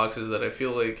or their boxes, that I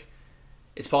feel like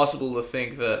it's possible to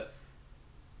think that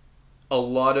a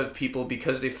lot of people,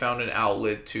 because they found an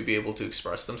outlet to be able to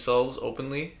express themselves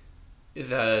openly,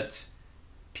 that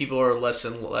people are less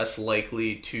and less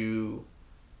likely to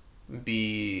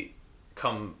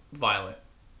become violent.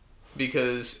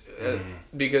 Because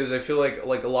I feel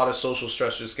like a lot of social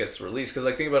stress just gets released. Because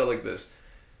like think about it like this,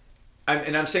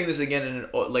 I'm saying this again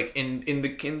in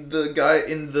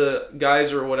the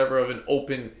guise or whatever of an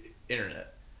open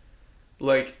internet.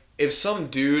 Like if some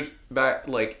dude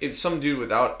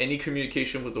without any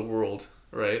communication with the world,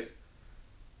 right,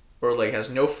 or like has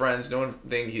no friends, no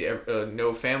thing,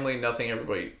 no family, nothing,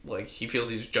 everybody, like he feels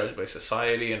he's judged by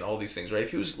society and all these things, right?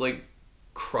 If he was like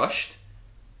crushed,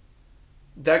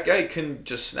 that guy can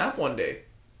just snap one day.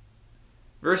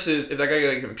 Versus if that guy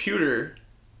got a computer,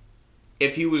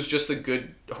 if he was just a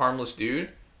good, harmless dude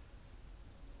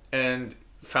and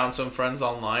found some friends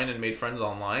online and made friends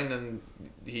online, and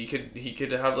he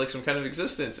could have like some kind of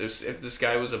existence. If this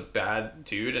guy was a bad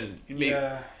dude and you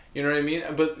know what I mean?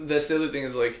 But that's the other thing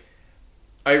is like,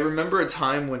 I remember a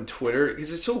time when Twitter,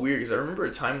 because it's so weird, because I remember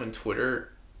a time when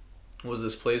Twitter was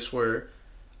this place where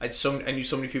I knew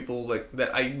so many people like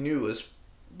that I knew as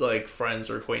like friends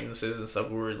or acquaintances and stuff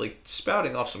who were like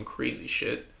spouting off some crazy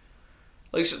shit,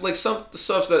 like some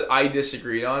stuff that I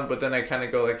disagreed on, but then I kind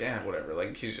of go like, whatever,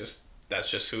 like that's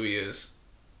just who he is,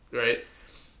 right?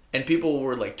 And people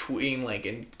were like tweeting like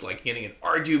and like getting in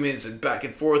arguments and back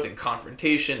and forth and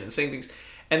confrontation and saying things,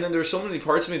 and then there's so many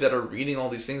parts of me that are reading all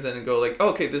these things and go like, oh,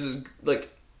 okay, this is like,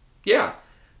 yeah,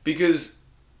 because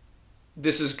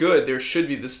this is good. There should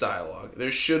be this dialogue.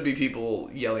 There should be people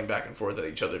yelling back and forth at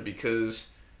each other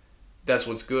because that's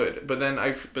what's good. But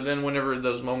then whenever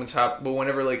those moments happen, but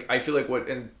whenever like I feel like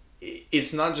and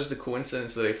it's not just a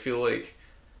coincidence that I feel like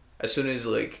as soon as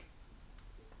like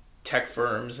tech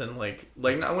firms and like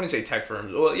I wouldn't say tech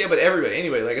firms, well yeah, but everybody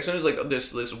anyway, like as soon as like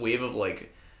this wave of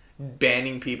like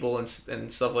banning people and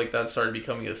stuff like that started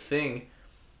becoming a thing,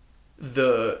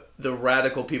 the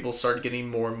radical people started getting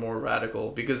more and more radical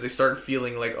because they started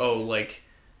feeling like, oh, like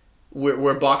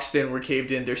we're boxed in, we're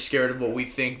caved in, they're scared of what we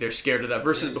think, they're scared of that.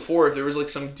 Versus before, if there was like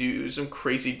some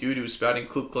crazy dude who was spouting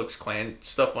Ku Klux Klan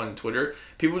stuff on Twitter,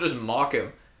 people would just mock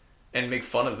him and make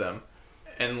fun of them.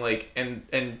 and like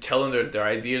and tell them their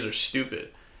ideas are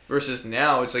stupid. Versus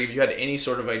now, it's like if you had any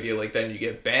sort of idea like that and you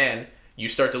get banned, you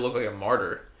start to look like a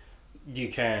martyr. You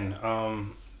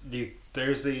can.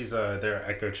 There's these there are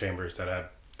echo chambers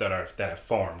that have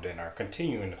formed and are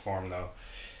continuing to form though.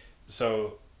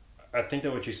 So I think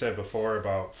that what you said before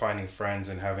about finding friends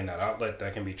and having that outlet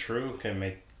that can be true can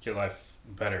make your life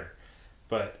better.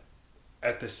 But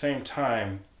at the same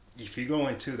time, if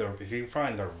you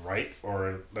find the right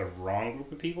or the wrong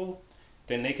group of people,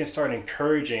 then they can start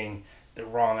encouraging the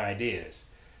wrong ideas.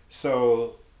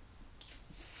 So,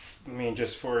 I mean,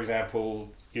 just for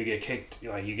example, you get kicked,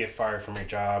 like you get fired from your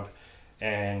job,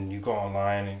 and you go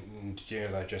online and you're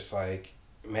like, just like,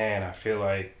 man, I feel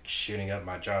like shooting up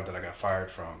my job that I got fired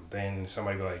from. Then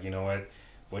somebody be like, you know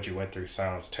what you went through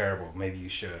sounds terrible. Maybe you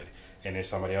should. And then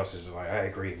somebody else is like, I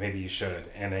agree, maybe you should.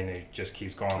 And then it just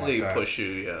keeps going like that. They push you,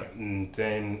 yeah. And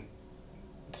then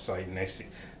it's like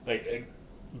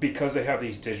because they have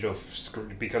these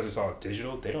because it's all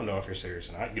digital, they don't know if you're serious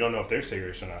or not. You don't know if they're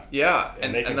serious or not. Yeah,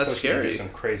 and they can that's push scary. You to do some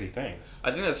crazy things.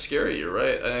 I think that's scary. You're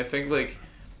right, and I think like,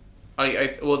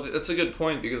 well, that's a good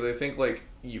point because I think like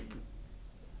you.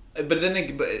 But then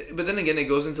again, it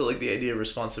goes into like the idea of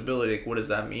responsibility. Like, what does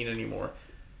that mean anymore?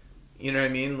 You know what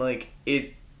I mean? Like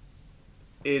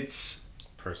it's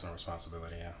personal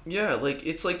responsibility. Yeah. Yeah, like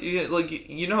it's like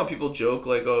you know how people joke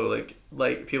like, oh,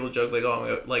 like people joke like,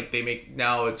 oh, like they make,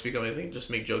 now it's becoming a thing, just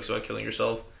make jokes about killing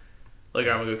yourself. Like,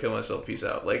 I'm gonna go kill myself, peace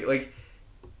out. Like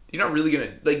you're not really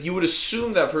gonna, like, you would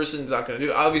assume that person's not gonna do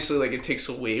it. Obviously, like, it takes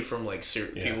away from like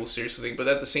people seriously think, but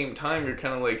at the same time, you're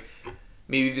kind of like,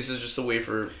 maybe this is just a way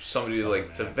for somebody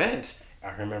to vent.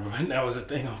 I remember when that was a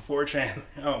thing on 4chan.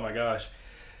 Oh my gosh.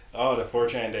 Oh, the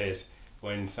 4chan days.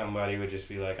 When somebody would just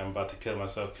be like, I'm about to kill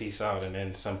myself, peace out. And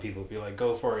then some people would be like,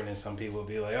 go for it. And then some people would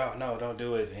be like, oh, no, don't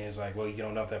do it. And it's like, well, you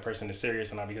don't know if that person is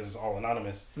serious or not because it's all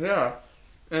anonymous. Yeah.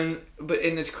 And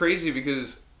it's crazy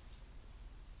because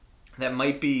that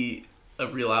might be a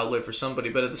real outlet for somebody.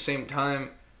 But at the same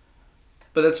time,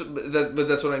 but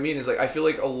that's what I mean is like, I feel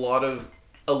like a lot of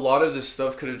this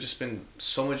stuff could have just been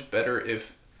so much better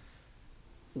if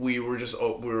we were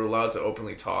allowed to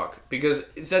openly talk, because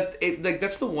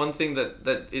that's the one thing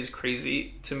that is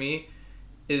crazy to me,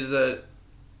 is that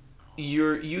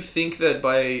you think that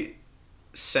by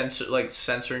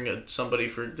censoring somebody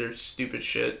for their stupid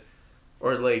shit,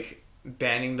 or like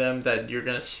banning them, that you're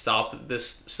gonna stop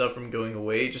this stuff from going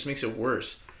away. It just makes it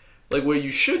worse. Like, what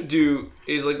you should do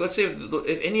is, like, let's say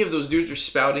if any of those dudes are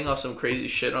spouting off some crazy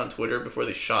shit on Twitter before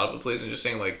they shot up a place and just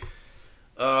saying like,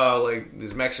 like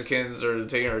these Mexicans are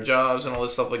taking our jobs and all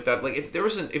this stuff like that. Like, if there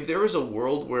was a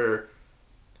world where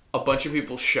a bunch of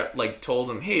people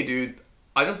told him, hey dude,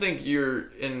 I don't think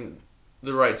you're in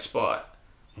the right spot.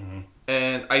 Mm-hmm.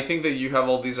 And I think that you have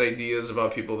all these ideas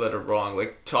about people that are wrong.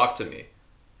 Like, talk to me.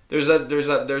 There's that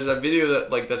video that,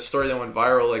 like, that story that went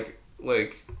viral,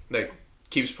 like that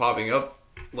keeps popping up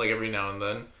like every now and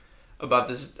then, about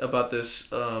this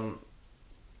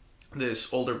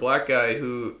older black guy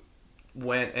who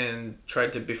went and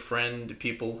tried to befriend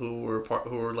people who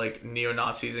were like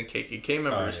neo-Nazis and KKK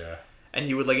members. Oh, yeah. And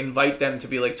he would like invite them to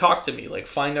be like, talk to me, like,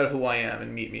 find out who I am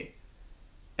and meet me.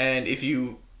 And if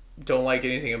you don't like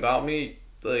anything about me,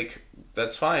 like,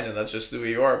 that's fine, and that's just the way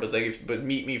you are. But like, but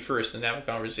meet me first and have a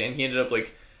conversation. And he ended up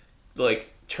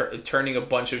turning a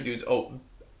bunch of dudes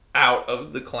out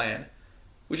of the Klan,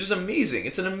 which is amazing.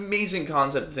 It's an amazing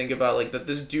concept to think about, like, that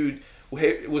this dude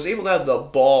was able to have the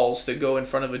balls to go in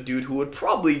front of a dude who would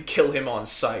probably kill him on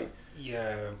sight.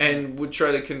 Yeah. And would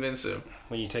try to convince him.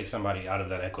 When you take somebody out of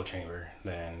that echo chamber,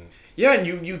 then... Yeah,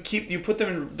 and you put them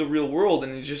in the real world,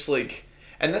 and it's just like...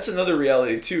 And that's another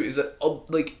reality, too, is that,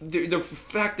 like, the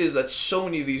fact is that so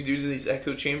many of these dudes in these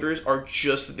echo chambers are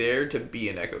just there to be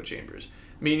in echo chambers.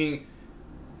 Meaning,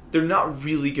 they're not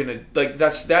really gonna... Like,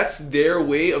 that's their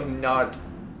way of not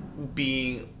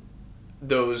being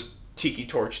those Tiki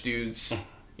Torch dudes.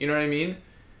 You know what I mean?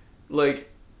 Like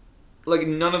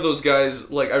none of those guys,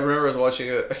 like, I remember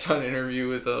I saw an interview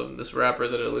with this rapper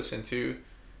that I listened to,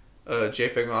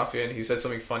 JPEG Mafia, and he said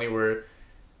something funny where,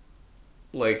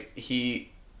 like,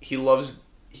 he laughs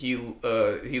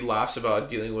about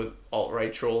dealing with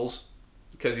alt-right trolls,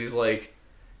 because he was like,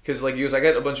 I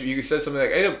got a bunch of, he said something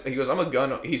like, he goes, I'm a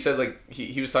gun, he said, like,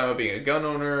 he was talking about being a gun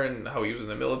owner and how he was in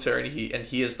the military, and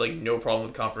he has, like, no problem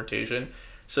with confrontation.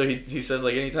 So he says,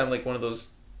 like, anytime, like, one of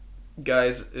those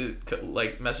guys,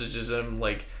 like, messages him,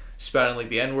 like, spouting, like,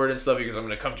 the N-word and stuff, he goes, I'm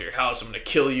gonna come to your house, I'm gonna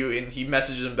kill you, and he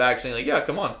messages him back saying, like, yeah,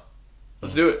 come on,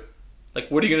 let's do it. Like,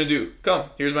 what are you gonna do? Come,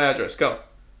 here's my address, come.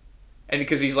 And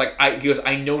because he's like,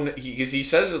 he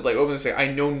says it, like, openly saying, I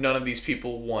know none of these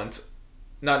people want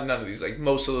not none of these, like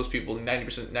most of those people,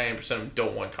 90%, 99% of them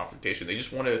don't want confrontation. They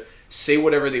just want to say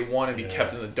whatever they want and be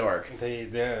kept in the dark.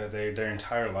 Their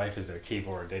entire life is their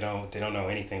keyboard. They don't know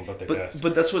anything but their desk.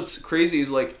 But that's what's crazy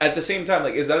is like at the same time,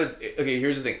 like is that okay?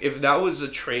 Here's the thing: if that was a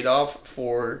trade off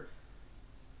for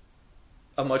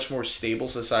a much more stable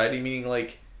society, meaning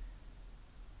like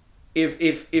if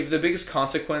the biggest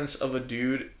consequence of a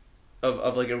dude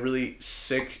of like a really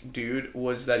sick dude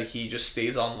was that he just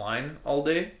stays online all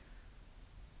day,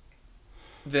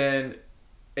 then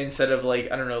instead of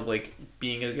like, I don't know, like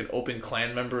being like an open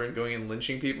clan member and going and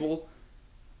lynching people,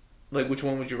 like which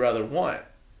one would you rather want?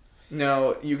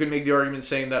 Now you can make the argument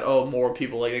saying that more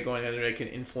people like that going on the internet can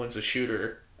influence a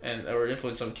shooter or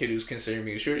influence some kid who's considering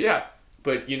being a shooter. Yeah,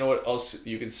 but you know what else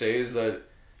you could say is that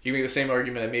you can make the same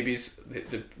argument that maybe it's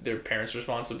their parents'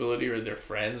 responsibility or their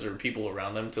friends or people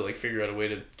around them to like figure out a way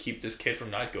to keep this kid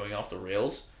from not going off the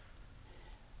rails.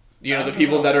 You know, the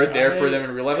people that are there for them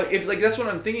in real life. Like if like that's what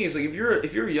I'm thinking is like if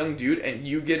you're a young dude and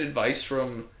you get advice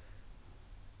from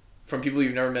people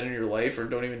you've never met in your life or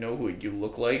don't even know who you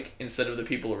look like instead of the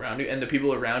people around you, and the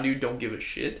people around you don't give a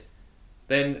shit,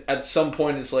 then at some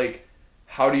point it's like,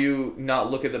 how do you not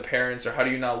look at the parents or how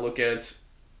do you not look at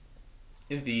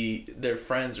their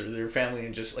friends or their family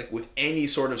and just like with any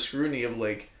sort of scrutiny of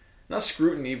like, not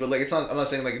scrutiny, but like I'm not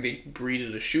saying like they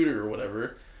breeded a shooter or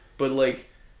whatever, but like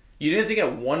you didn't think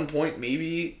at one point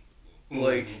maybe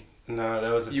like no,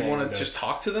 that was the you thing. want to just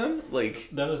talk to them, like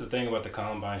that was the thing about the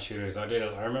Columbine shooters. I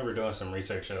remember doing some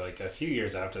research like a few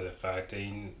years after the fact.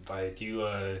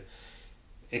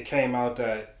 It came out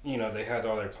that they had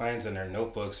all their plans in their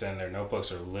notebooks, and their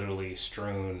notebooks are literally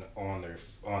strewn on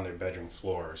their bedroom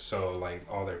floor. So like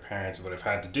all their parents would have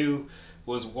had to do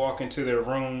was walk into their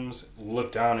rooms,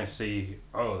 look down, and see,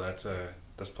 oh, that's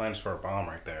plans for a bomb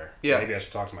right there. Yeah, maybe I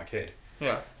should talk to my kid.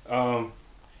 Yeah.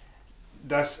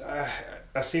 That's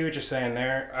I see what you're saying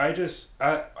there.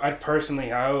 I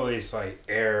personally I always like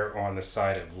err on the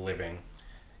side of living,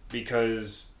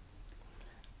 because.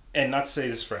 And not to say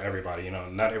this for everybody,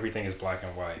 not everything is black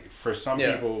and white. For some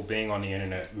people, being on the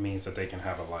internet means that they can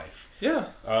have a life. Yeah.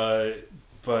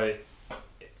 But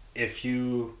if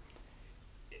you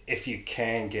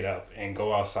can get up and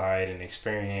go outside and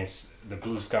experience the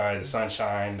blue sky, the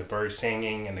sunshine, the birds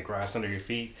singing, and the grass under your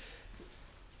feet,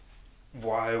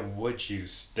 why would you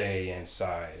stay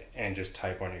inside and just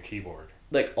type on your keyboard?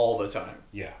 Like all the time.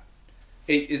 Yeah.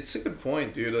 It's a good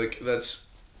point, dude. Like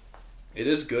it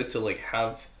is good to like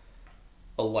have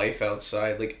a life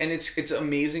outside, like, and it's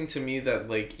amazing to me that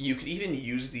like you could even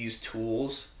use these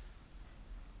tools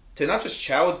to not just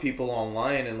chat with people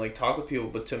online and like talk with people,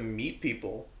 but to meet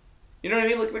people. You know what I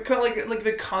mean? Like the kind like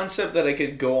the concept that I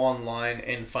could go online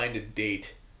and find a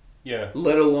date. Yeah.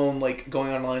 Let alone like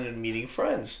going online and meeting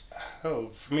friends. Oh,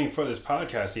 for me, for this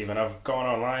podcast, even I've gone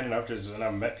online and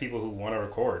I've met people who want to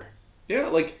record. Yeah,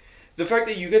 like. The fact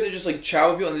that you get to just like chat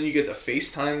with people and then you get to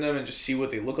FaceTime them and just see what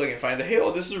they look like and find out, hey,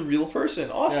 this is a real person,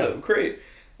 awesome, great,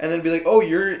 and then be like,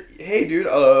 hey dude,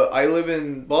 I live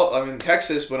I'm in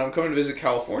Texas, but I'm coming to visit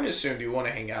California soon. Do you want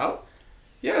to hang out?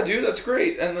 Yeah, dude, that's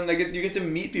great. And then you get to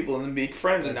meet people and then make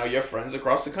friends, and now you have friends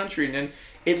across the country, and then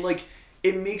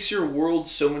it makes your world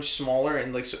so much smaller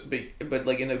and like so big, but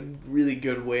like in a really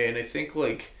good way. And I think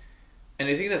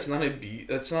that's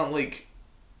not like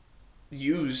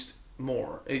used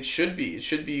more. It should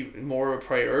be more of a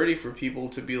priority for people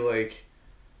to be like,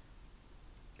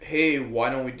 hey,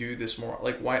 why don't we do this more?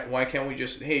 Like, why can't we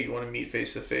just, hey, you want to meet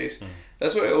face to face?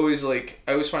 That's what I always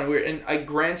find weird. And I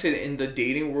granted in the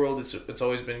dating world it's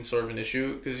always been sort of an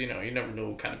issue because you never know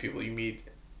what kind of people you meet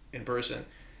in person,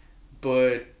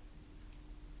 but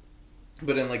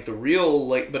in like the real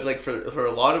but for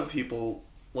a lot of people,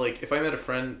 like if I met a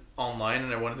friend online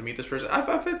and I wanted to meet this person,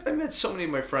 I met so many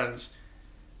of my friends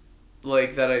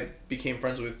like that I became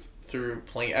friends with through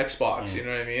playing Xbox, you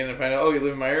know what I mean? And I find out, you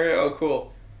live in my area? Oh,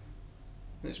 cool.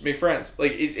 Just make friends.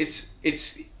 Like it's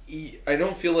I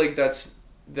don't feel like that's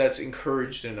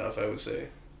encouraged enough, I would say.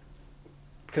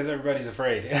 Because everybody's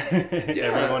afraid. Yeah.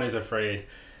 Everyone is afraid.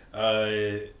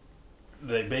 There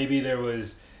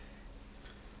was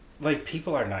like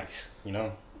people are nice,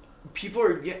 People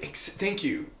are thank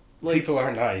you. Like people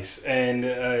are nice, and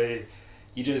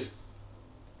you just.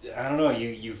 I don't know,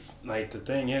 you like the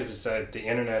thing is that the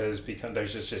internet has become,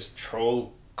 there's just this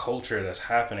troll culture that's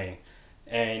happening,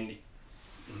 and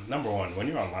number one, when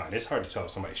you're online, it's hard to tell if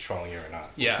somebody's trolling you or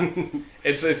not. Yeah.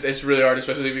 it's really hard,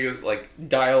 especially because like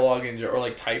dialogue or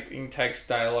like typing text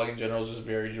dialogue in general is just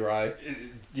very dry.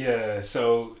 Yeah,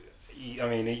 so I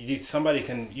mean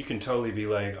you can totally be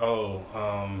like,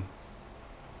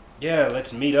 yeah,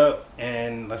 let's meet up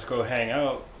and let's go hang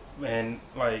out, and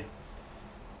like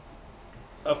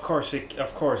Of course,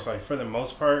 like for the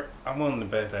most part, I'm willing to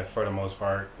bet that for the most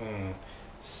part,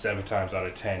 7 times out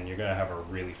of 10, you're gonna have a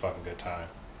really fucking good time.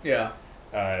 Yeah.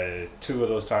 2 of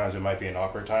those times it might be an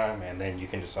awkward time, and then you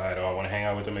can decide, oh, I want to hang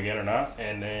out with them again or not.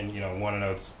 And then one of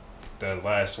those, the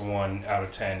last 1 out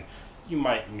of 10, you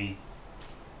might meet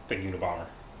the Unabomber.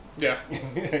 Yeah.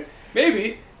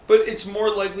 Maybe, but it's more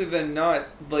likely than not.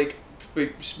 Like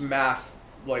math,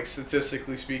 like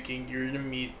statistically speaking, you're gonna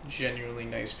meet genuinely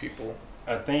nice people.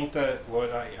 I think that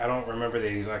I don't remember the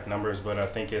exact numbers, but I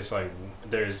think it's like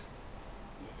there's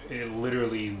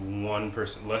literally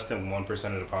 1%, less than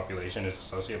 1% of the population is a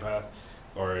sociopath,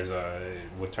 or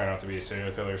would turn out to be a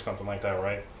serial killer or something like that,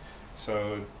 right?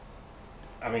 So,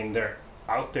 I mean, they're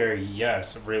out there.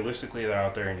 Yes, realistically, they're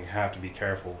out there, and you have to be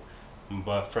careful.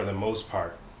 But for the most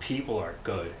part, people are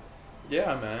good.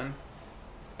 Yeah, man.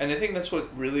 And I think that's what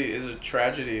really is a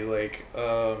tragedy. Like,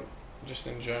 just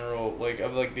in general, like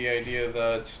of like the idea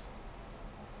that,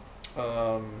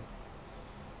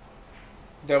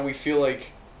 that we feel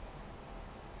like.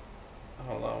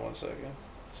 Hold on 1 second.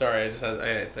 Sorry, I just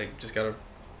got a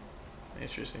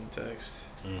interesting text.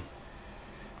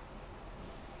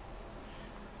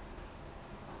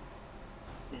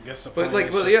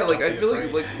 But yeah, like I feel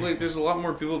like there's a lot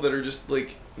more people that are just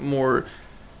like more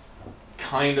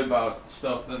kind about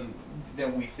stuff than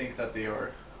we think that they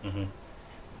are. Mm-hmm.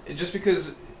 Just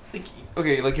because, like,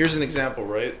 okay, like here's an example,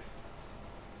 right?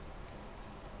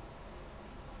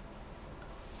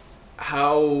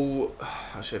 How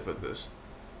should I put this?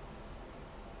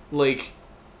 Like,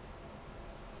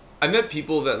 I met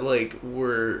people that like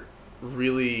were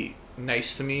really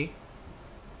nice to me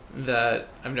that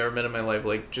I've never met in my life,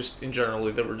 like just in general,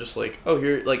 like, that were just like, oh,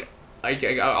 here, like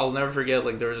I'll never forget,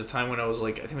 like there was a time when I was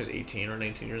like, I think I was 18 or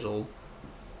 19 years old,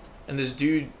 and this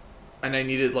dude, and I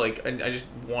needed like, I just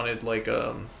wanted like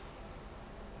I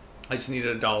just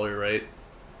needed $1, right?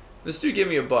 This dude gave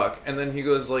me $1, and then he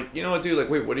goes like, you know what, dude, like,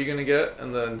 wait, what are you gonna get?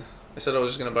 And then I said I was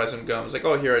just gonna buy some gum. I was like,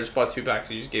 oh, here, I just bought 2 packs.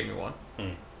 He just gave me 1.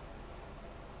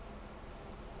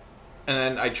 And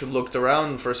then I looked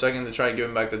around for a second to try and give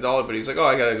him back the $1, but he's like, oh,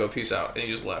 I gotta go, peace out, and he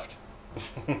just left.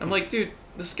 I'm like, dude,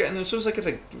 this guy, and this was like at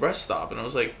a rest stop, and I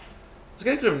was like, this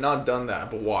guy could have not done that,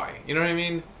 but why? You know what I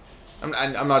mean?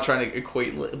 I'm not trying to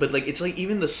equate, but like, it's like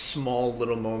even the small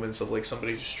little moments of like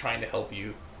somebody just trying to help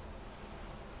you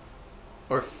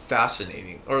are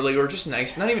fascinating, or like, or just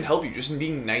nice, not even help you, just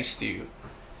being nice to you.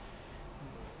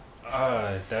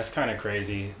 That's kind of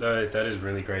crazy. That is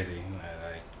really crazy.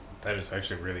 That is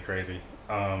actually really crazy.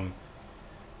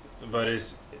 But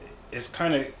it's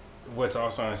kind of, what's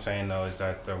also insane though is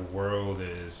that the world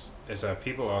is that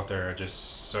people out there are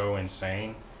just so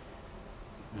insane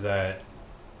that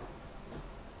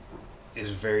it's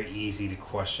very easy to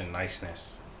question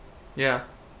niceness. Yeah.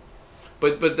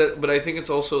 But I think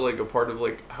it's also like a part of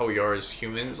like how we are as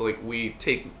humans. Like, we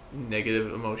take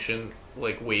negative emotion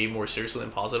like way more seriously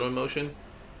than positive emotion.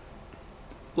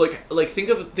 Like think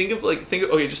of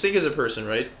okay, just think as a person,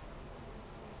 right?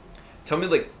 Tell me,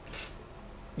 like,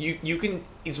 you can,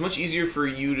 it's much easier for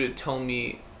you to tell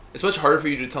me, it's much harder for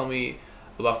you to tell me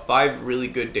about 5 really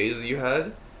good days that you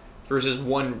had versus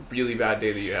 1 really bad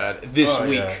day that you had this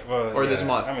week or this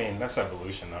month. I mean, that's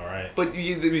evolution though, right? But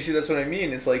you see, that's what I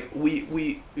mean. It's like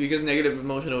we because negative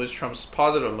emotion always trumps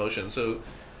positive emotion, so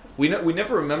we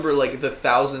never remember like the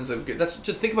thousands of good. That's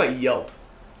just, think about Yelp.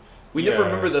 We never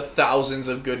remember the thousands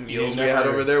of good meals we had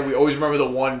over there. We always remember the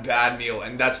 1 bad meal,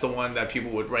 and that's the one that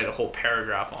people would write a whole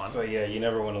paragraph on. So yeah, you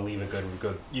never want to leave a good.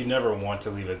 You never want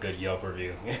to leave a good Yelp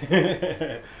review.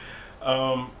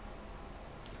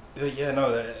 Yeah, no,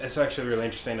 it's actually really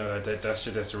interesting though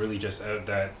that's really just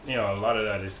that, a lot of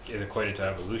that is equated to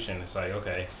evolution. It's like,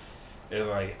 okay, it's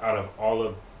like out of all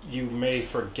of, you may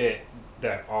forget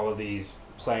that all of these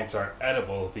plants are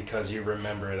edible because you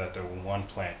remember that the one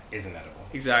plant isn't edible.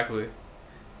 Exactly.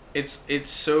 It's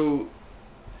so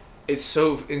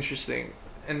interesting,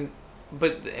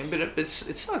 but it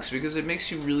sucks because it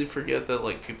makes you really forget that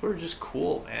like people are just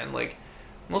cool, man. Like,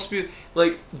 most people,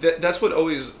 like, that's what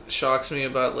always shocks me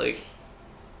about like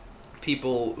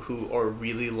people who are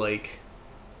really like,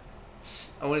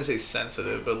 I wouldn't say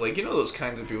sensitive, but like, those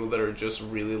kinds of people that are just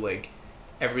really like,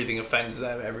 everything offends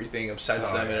them, everything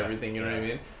upsets them, and everything. You know what I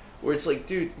mean? Where it's like,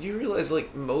 dude, you realize like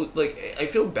I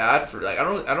feel bad for, like, I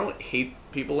don't hate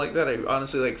people like that. I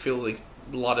honestly like feel like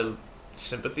a lot of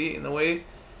sympathy in the way,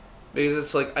 because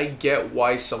it's like, I get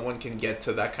why someone can get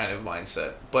to that kind of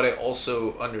mindset, but I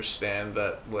also understand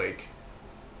that like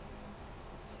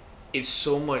it's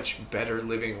so much better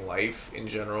living life in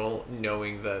general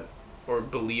knowing that, or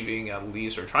believing at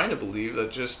least, or trying to believe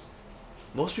that just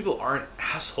most people aren't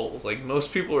assholes. Like,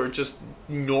 most people are just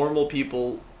normal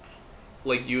people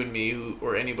like you and me,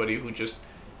 or anybody who just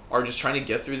are just trying to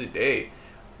get through the day.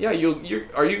 Yeah,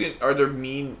 are there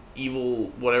mean,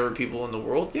 evil, whatever people in the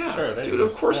world? Yeah, sure, dude,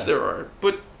 of course there are.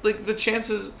 But like the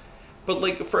chances, but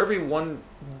like for every one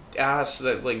ass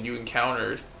that like you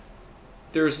encountered,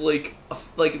 there's like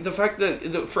like the fact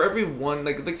that for every one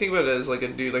like think about it as like a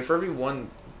dude, like for every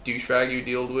one douchebag you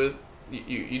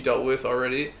dealt with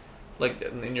already, like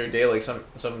in your day, like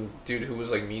some dude who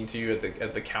was like mean to you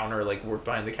at the counter, like worked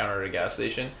behind the counter at a gas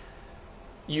station.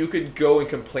 You could go and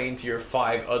complain to your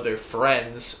 5 other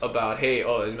friends about, hey,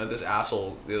 oh, I met this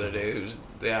asshole the other day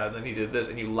and then he did this,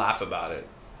 and you laugh about it,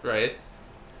 right?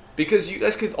 Because you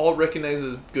guys could all recognize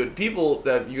as good people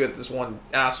that you got this one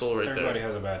asshole right there. Everybody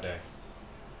has a bad day.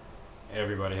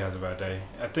 Everybody has a bad day.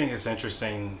 I think it's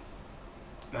interesting.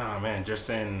 Oh man, it just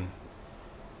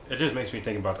makes me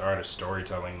think about the art of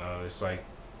storytelling though. It's like,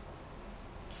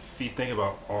 if you think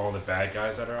about all the bad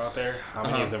guys that are out there, how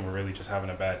many of them are really just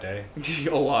having a bad day?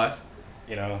 A lot.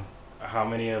 You know, how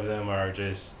many of them are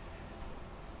just...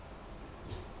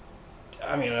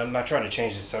 I mean, I'm not trying to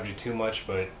change the subject too much,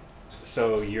 but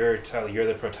so you're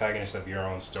the protagonist of your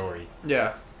own story.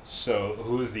 Yeah. So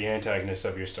who's the antagonist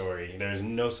of your story? There's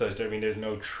no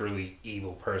truly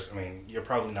evil person. I mean, you're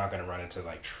probably not going to run into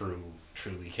like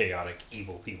truly chaotic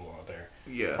evil people out there.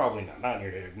 Yeah. Probably not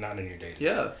in your day.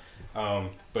 Yeah.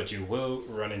 But you will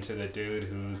run into the dude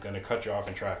who's going to cut you off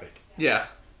in traffic. Yeah.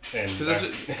 And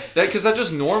because that's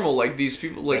just normal. Like these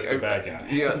people, like that's the bad guy.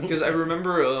 Yeah. Because I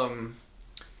remember,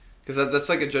 because that's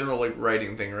like a general like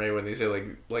writing thing, right? When they say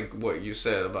like what you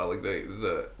said about like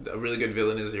the a really good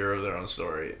villain is the hero of their own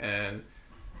story, and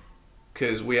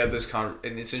because we had this and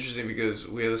it's interesting because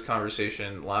we had this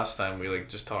conversation last time we like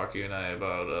just talked, you and I,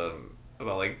 about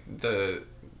like the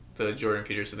Jordan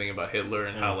Peterson thing about Hitler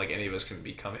and how like any of us can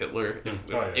become Hitler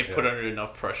if put under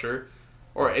enough pressure,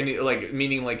 or any like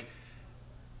meaning like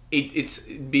it's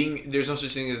being, there's no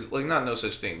such thing as like, not no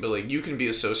such thing, but like you can be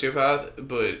a sociopath,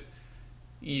 but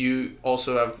you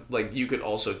also have like, you could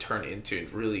also turn into a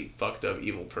really fucked up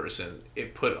evil person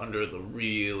if put under the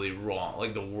really wrong,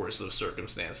 like the worst of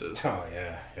circumstances. Oh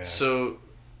yeah. So,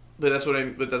 but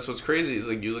that's what's crazy is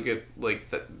like you look at like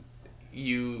that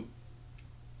you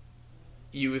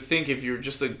would think if you're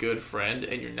just a good friend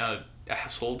and you're not an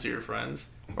asshole to your friends,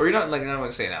 or you're not like, I don't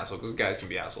want to say an asshole because guys can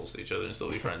be assholes to each other and still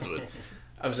be friends, but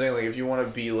I'm saying like if you want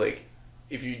to be like,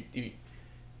 if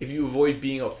you avoid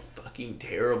being a fucking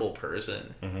terrible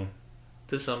person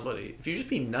to somebody, if you just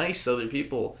be nice to other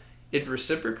people, it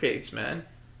reciprocates, man.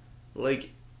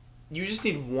 Like, you just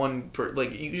need one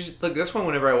that's why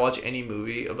whenever I watch any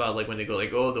movie about like when they go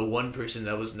like, oh, the one person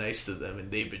that was nice to them and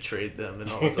they betrayed them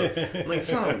and all that stuff, I'm like,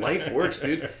 that's not how life works,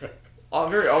 dude.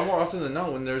 More often than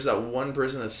not, when there's that one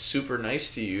person that's super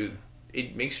nice to you,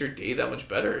 it makes your day that much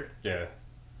better. Yeah.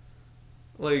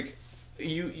 Like,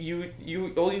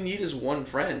 you all you need is one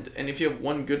friend, and if you have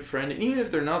one good friend, and even if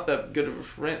they're not that good of a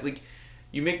friend, like,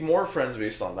 you make more friends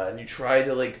based on that, and you try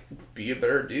to like be a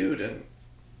better dude,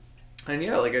 and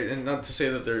yeah, like, and not to say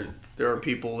that there are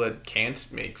people that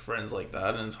can't make friends like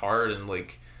that, and it's hard, and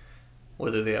like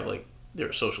whether they have like,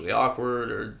 they're socially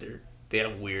awkward, or they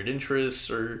have weird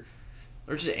interests, or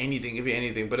just anything. It could be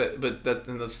anything, but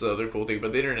that's the other cool thing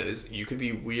about the internet is you could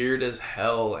be weird as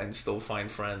hell and still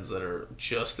find friends that are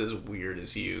just as weird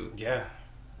as you. Yeah.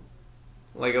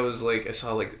 Like I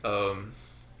saw like I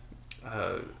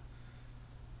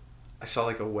saw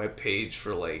like a web page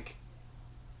for like,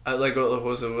 what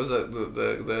was that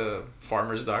the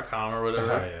farmers.com or whatever.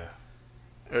 Oh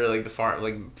yeah. Or like the farm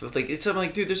like it's, I'm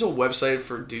like, dude, there's a website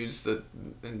for dudes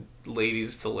and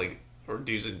ladies to like, or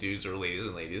dudes and dudes or ladies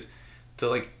and ladies to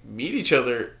like meet each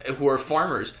other who are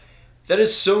farmers. That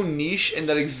is so niche, and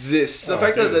that exists. The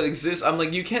fact that exists, I'm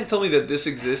like, you can't tell me that this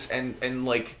exists and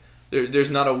like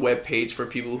there's not a web page for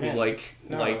people who I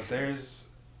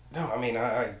mean,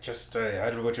 I just I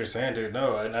do what you're saying, dude.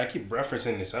 No, and I keep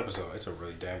referencing this episode. It's a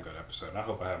really damn good episode, and I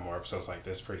hope I have more episodes like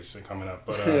this pretty soon coming up.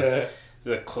 But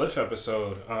the Cliff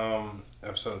episode,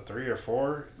 episode 3 or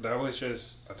 4, that was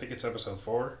just, I think it's episode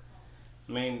 4.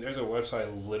 I mean, there's a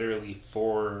website literally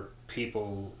for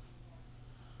people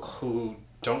who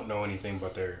don't know anything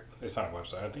but it's not a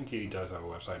website. I think he does have a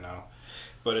website now,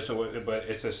 but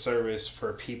it's a service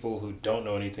for people who don't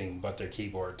know anything but their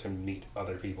keyboard to meet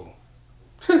other people.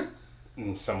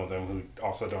 And some of them who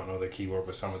also don't know their keyboard,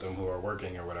 but some of them who are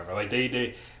working or whatever. Like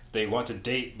they want to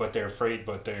date, but they're afraid,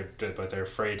 they're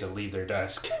afraid to leave their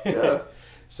desk. Yeah.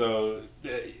 So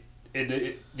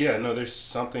there's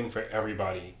something for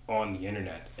everybody on the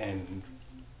internet, and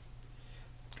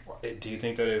Do you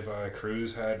think that if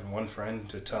Cruz had one friend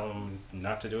to tell him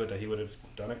not to do it, that he would have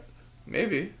done it?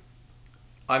 Maybe.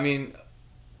 I mean,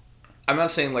 I'm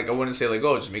not saying like I wouldn't say like,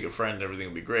 oh, just make a friend, everything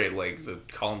will be great. Like the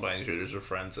Columbine shooters were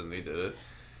friends and they did it.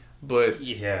 But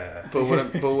yeah. But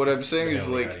what I'm saying is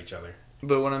only like had each other.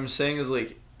 But what I'm saying is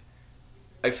like,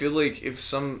 I feel like if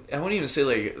some, I wouldn't even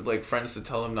say like friends to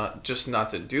tell them not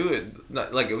to do it.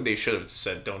 Not like they should have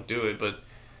said don't do it, but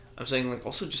I'm saying like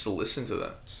also just to listen to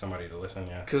them. Somebody to listen,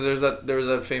 yeah. Because there's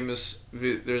that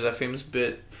famous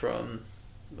bit from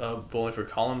Bowling for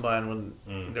Columbine when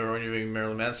they were interviewing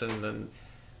Marilyn Manson, and then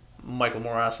Michael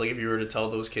Moore asked like, if you were to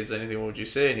tell those kids anything, what would you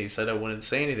say? And he said, I wouldn't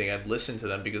say anything. I'd listen to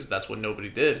them because that's what nobody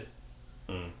did.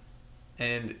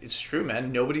 And it's true,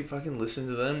 man. Nobody fucking listened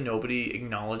to them. Nobody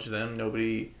acknowledged them.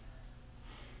 Nobody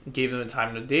gave them the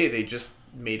time of day. They just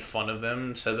made fun of them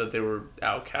and said that they were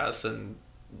outcasts and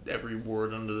every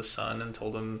word under the sun, and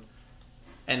told them.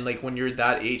 And like when you're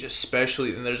that age,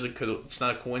 especially, and there's because it's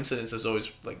not a coincidence. There's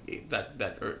always like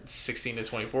that or 16 to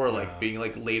 24, like being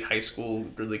like late high school,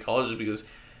 early college, because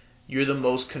you're the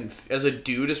most as a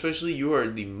dude, especially, you are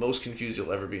the most confused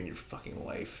you'll ever be in your fucking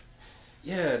life.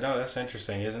 Yeah, no, that's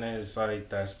interesting, isn't it? It's like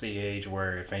that's the age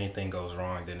where if anything goes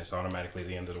wrong, then it's automatically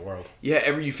the end of the world.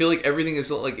 Yeah, you feel like everything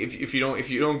is like if you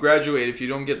don't graduate, if you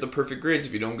don't get the perfect grades,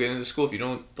 if you don't get into school, if you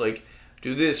don't like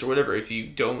do this or whatever, if you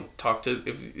don't talk to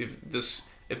if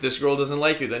this girl doesn't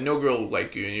like you, then no girl will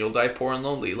like you, and you'll die poor and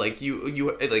lonely. Like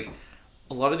you like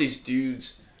a lot of these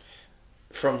dudes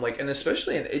from like, and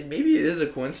especially, and maybe it is a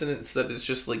coincidence that it's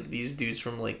just like these dudes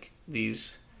from like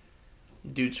these.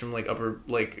 Dudes from like upper,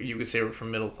 like you could say, from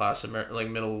middle class like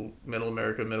middle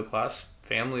America, middle class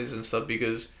families and stuff,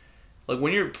 because like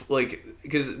when you're like,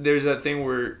 because there's that thing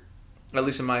where, at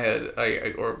least in my head,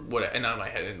 I or what, and not in my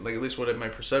head, and like at least what my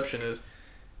perception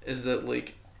is that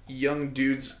like young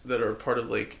dudes that are part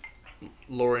of like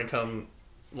lower income,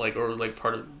 like, or like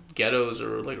part of ghettos,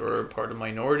 or like, or part of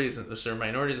minorities and certain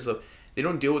minorities and stuff, they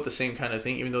don't deal with the same kind of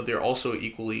thing, even though they're also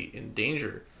equally in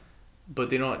danger. But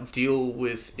they don't deal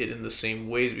with it in the same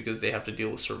ways because they have to deal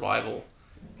with survival.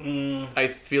 I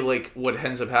feel like what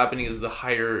ends up happening is the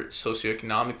higher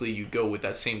socioeconomically you go with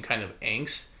that same kind of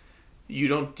angst, you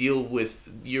don't deal with,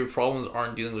 your problems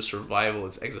aren't dealing with survival,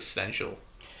 it's existential.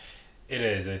 It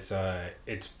is.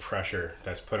 It's pressure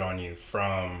that's put on you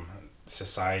from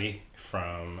society,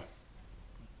 from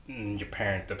your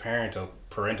parent. The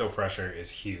parental pressure is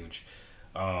huge.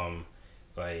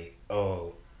 Like,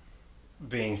 oh,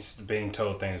 being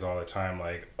told things all the time,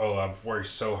 like, oh, I've worked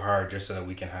so hard just so that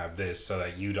we can have this, so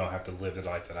that you don't have to live the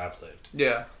life that I've lived.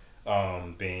 Yeah.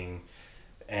 And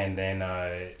then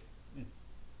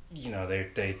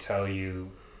they tell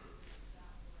you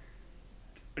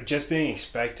just being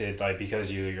expected, like,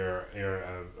 because you're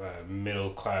a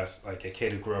middle class, like a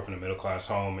kid who grew up in a middle class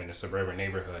home in a suburban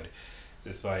neighborhood.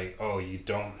 It's like, oh, you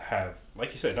don't have,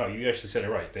 like you said, no, you actually said it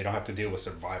right. They don't have to deal with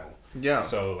survival. Yeah.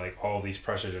 So like all these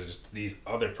pressures are just, these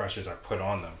other pressures are put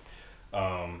on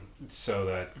them, so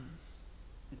that,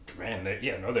 man,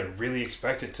 they're really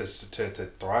expected to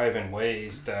thrive in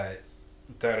ways that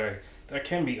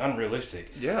can be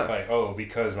unrealistic. Yeah. Like, oh,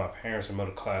 because my parents are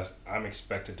middle class, I'm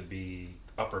expected to be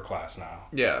upper class now.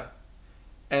 Yeah.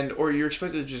 And or you're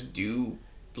expected to just do,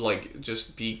 like,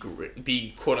 just be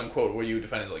quote unquote what you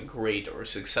define as like great or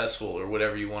successful or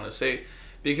whatever you want to say,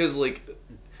 because like.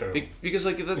 Because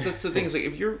like that's the thing, is like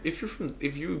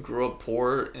if you grow up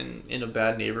poor in a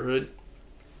bad neighborhood,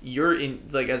 you're in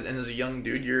like as a young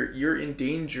dude, you're in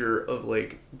danger of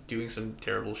like doing some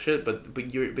terrible shit, but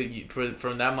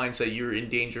from that mindset, you're in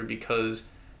danger because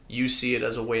you see it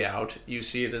as a way out. You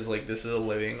see it as like, this is a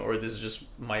living, or this is just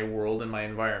my world and my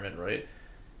environment, right?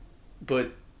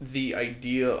 But the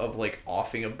idea of like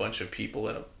offing a bunch of people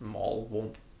at a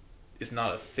mall is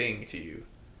not a thing to you.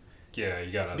 Yeah,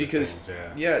 you got other because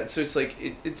things, yeah. So it's like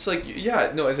it's like,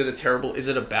 yeah, no. Is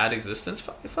it a bad existence?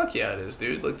 Fuck yeah, it is,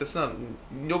 dude. Like, that's not,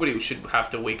 nobody should have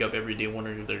to wake up every day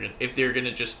wondering if they're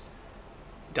gonna just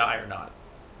die or not.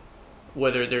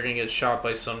 Whether they're gonna get shot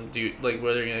by some dude, like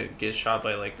whether they're gonna get shot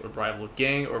by like a rival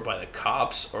gang or by the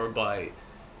cops or by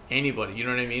anybody. You know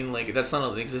what I mean? Like, that's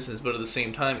not an existence. But at the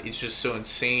same time, it's just so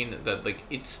insane that like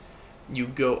you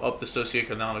go up the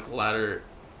socioeconomic ladder.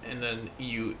 And then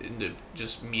you end up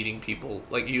just meeting people,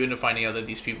 like you end up finding out that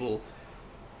these people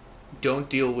don't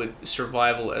deal with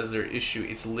survival as their issue.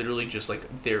 It's literally just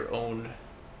like their own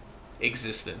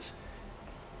existence.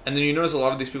 And then you notice a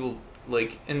lot of these people,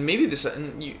 like, and maybe this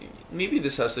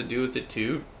has to do with it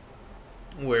too,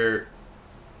 where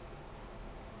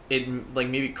it, like,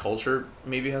 maybe culture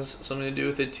maybe has something to do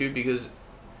with it too, because,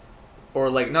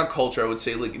 or like, not culture, I would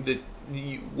say, like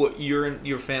what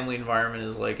your family environment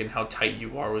is like and how tight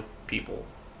you are with people.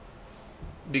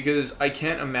 Because I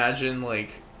can't imagine,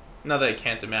 like, not that I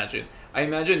can't imagine. I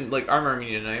imagine, like, I'm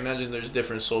Armenian, and I imagine there's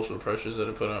different social pressures that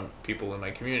are put on people in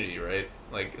my community, right?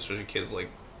 Like, especially kids like,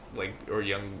 or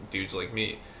young dudes like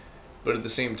me. But at the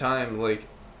same time, like,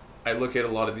 I look at a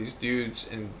lot of these dudes,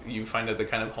 and you find out the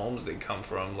kind of homes they come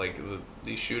from, like,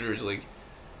 these shooters, like,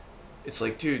 it's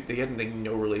like, dude, they had, like,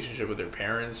 no relationship with their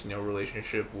parents, no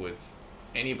relationship with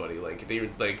anybody. Like,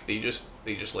 they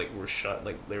just like, were shut,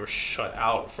 like, they were shut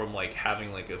out from, like,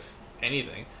 having, like,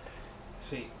 anything.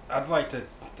 See, I'd like to,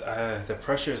 the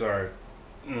pressures are,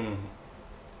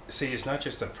 see, it's not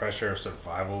just the pressure of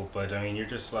survival, but, I mean, you're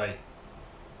just, like,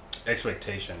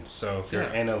 expectations. So if you're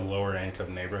in a lower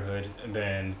income neighborhood,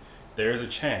 then there's a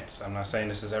chance, I'm not saying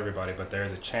this is everybody, but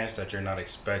there's a chance that you're not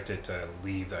expected to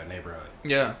leave that neighborhood.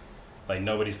 Yeah. Like,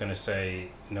 nobody's gonna,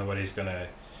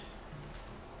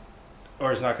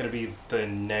 or it's not gonna be the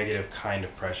negative kind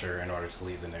of pressure in order to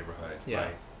leave the neighborhood. Yeah.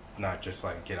 Like, not just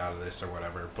like, get out of this or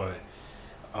whatever, but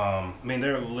I mean,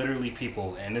 there are literally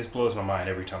people, and this blows my mind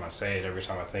every time I say it, every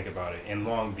time I think about it. In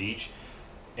Long Beach,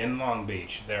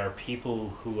 there are people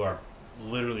who are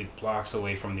literally blocks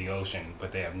away from the ocean,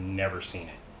 but they have never seen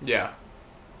it. Yeah.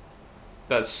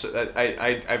 That's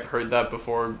I've heard that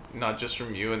before, not just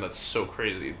from you, and that's so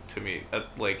crazy to me.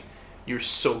 Like, you're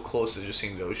so close to just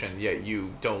seeing the ocean, yet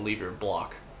you don't leave your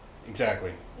block.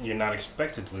 Exactly. You're not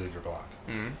expected to leave your block.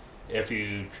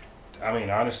 Mm-hmm. I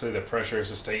mean, honestly, the pressure is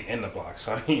to stay in the block.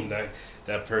 So, I mean,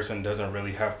 that person doesn't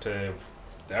really have to,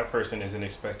 that person isn't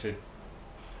expected,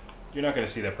 you're not going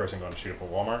to see that person going to shoot up a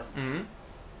Walmart. Mm-hmm.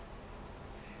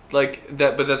 Like,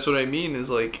 that, but that's what I mean, is,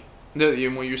 like, what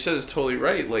you said is totally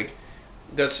right. Like,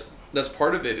 that's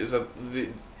part of it, is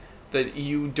that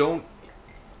you don't,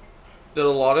 that a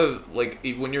lot of, like,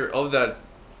 when you're of that,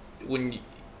 when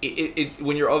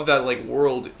you're of that, like,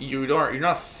 world, you're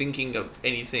not thinking of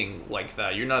anything like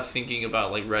that. You're not thinking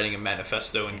about, like, writing a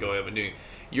manifesto and going up and doing.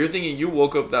 You're thinking, you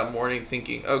woke up that morning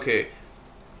thinking, okay,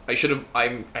 I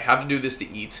have to do this to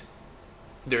eat.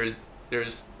 There's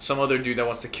some other dude that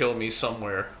wants to kill me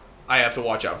somewhere. I have to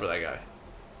watch out for that guy.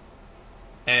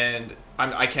 And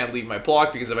I can't leave my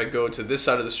block, because if I go to this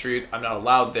side of the street, I'm not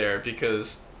allowed there,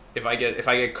 because if I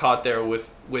get caught there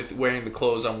with wearing the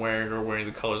clothes I'm wearing or wearing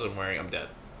the colors I'm wearing, I'm dead.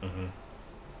 Mm-hmm.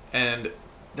 And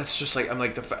that's just, like, I'm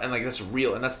like, and, like, that's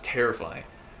real, and that's terrifying.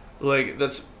 Like,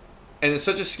 and it's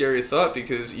such a scary thought,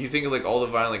 because you think of, like, all the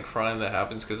violent crime that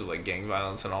happens because of, like, gang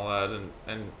violence and all that,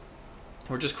 and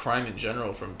or just crime in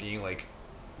general, from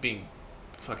being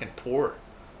fucking poor.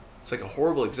 It's like a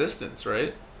horrible existence,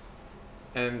 right?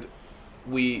 And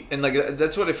like,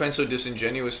 that's what I find so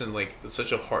disingenuous, and, like,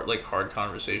 such a hard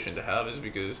conversation to have, is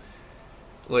because,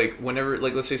 like, whenever,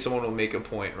 like, let's say someone will make a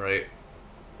point, right?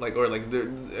 Like, or, like,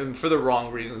 and for the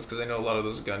wrong reasons, because I know a lot of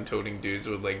those gun-toting dudes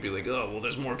would, like, be like, oh, well,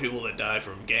 there's more people that die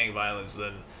from gang violence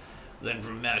than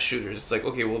from mass shooters. It's like,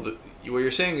 okay, well, what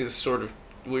you're saying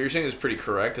is pretty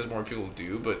correct, because more people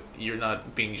do, but you're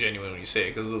not being genuine when you say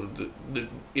it. Because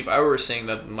if I were saying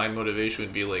that, my motivation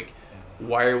would be, like,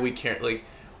 why are we like,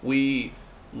 we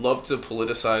love to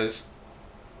politicize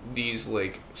these,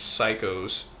 like,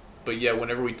 psychos, but yet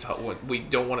whenever we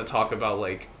don't want to talk about,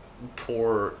 like,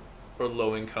 poor or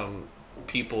low income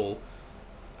people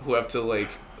who have to, like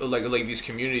these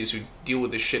communities who deal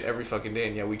with this shit every fucking day,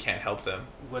 and yet we can't help them.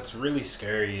 What's really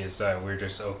scary is that we're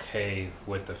just okay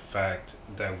with the fact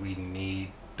that we're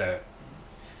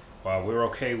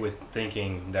okay with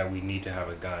thinking that we need to have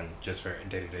a gun just for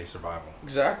day-to-day survival.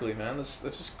 Exactly, man. That's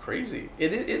just crazy.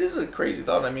 It is a crazy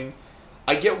thought. I mean,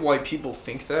 I get why people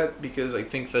think that, because I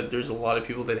think that there's a lot of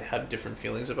people that have different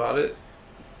feelings about it.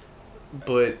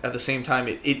 But at the same time,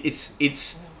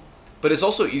 it's but it's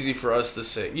also easy for us to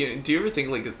say, you know, do you ever think,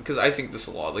 like, because I think this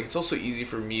a lot, like, it's also easy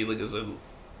for me, like, as a,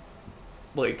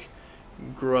 like,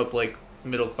 grew up, like,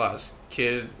 middle class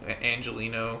kid,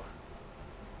 Angelino,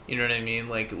 you know what I mean,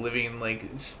 like, living in, like,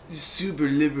 super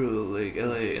liberal, like,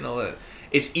 LA and all that.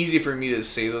 It's easy for me to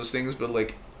say those things, but,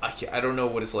 like, I don't know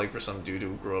what it's like for some dude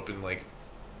who grew up in, like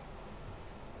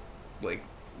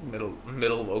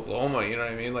middle of Oklahoma, you know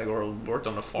what I mean, like, or worked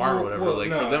on a farm or whatever. Like,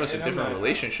 no, for them it's a different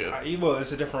relationship. Well,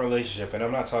 it's a different relationship, and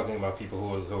I'm not talking about people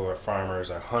who are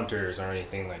farmers or hunters or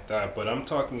anything like that, but I'm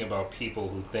talking about people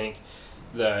who think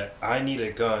that I need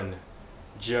a gun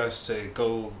just to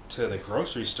go to the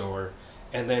grocery store,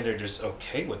 and then they're just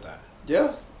okay with that.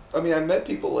 Yeah, I mean, I met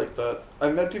people like that.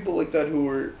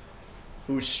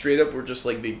 Who straight up were just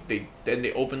like,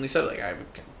 they openly said, like, I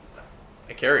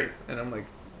carry, and I'm like,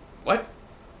 what?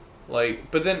 Like,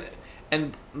 but then,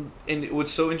 and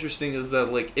what's so interesting is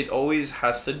that like it always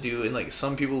has to do, and like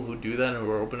some people who do that and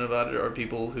who are open about it are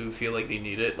people who feel like they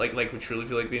need it, like who truly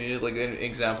feel like they need it. Like an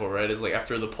example, right, is like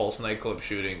after the Pulse nightclub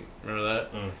shooting, remember that,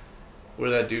 where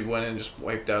that dude went and just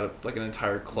wiped out like an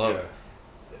entire club.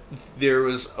 Yeah. There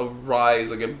was a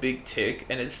rise, like a big tick,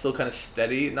 and it's still kind of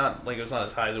steady. Not like it was not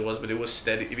as high as it was, but it was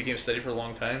steady. It became steady for a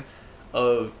long time,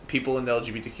 of people in the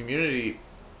LGBT community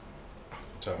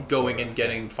going and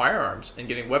getting firearms and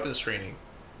getting weapons training,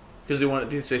 because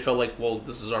they felt like, well,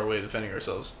 this is our way of defending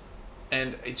ourselves,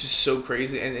 and it's just so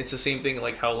crazy. And it's the same thing,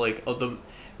 like how like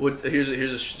here's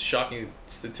a shocking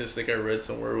statistic I read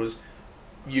somewhere. Was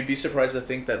you'd be surprised to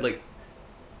think that like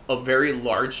a very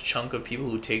large chunk of people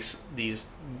who takes these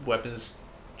weapons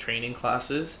training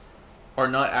classes are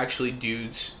not actually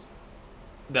dudes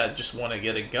that just want to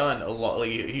get a gun. A lot, like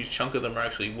a huge chunk of them are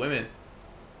actually women.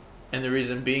 And the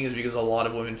reason being is because a lot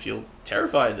of women feel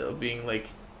terrified of being like,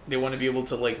 they want to be able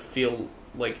to like feel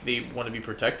like they want to be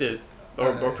protected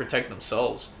or protect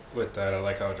themselves. With that, I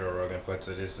like how Joe Rogan puts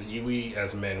it, is we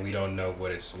as men, we don't know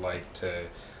what it's like to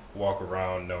walk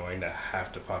around knowing that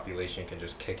half the population can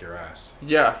just kick your ass.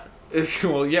 Yeah.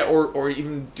 Well, yeah, or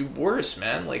even do worse,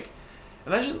 man. Like,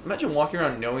 imagine walking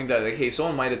around knowing that, like, hey,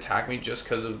 someone might attack me just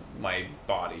because of my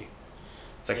body.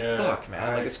 It's like, fuck,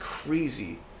 man. Like, it's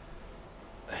crazy.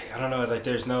 I don't know, like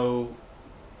there's no,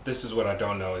 this is what I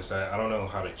don't know, is that I don't know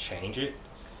how to change it.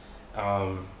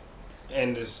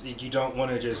 And this, you don't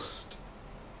want to just,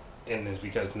 and this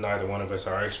because neither one of us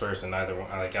are experts, and neither one,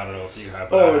 like I don't know if you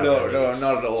have. No,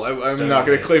 not at all. I'm not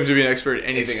going to claim to be an expert in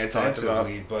anything I talked about.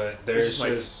 But there's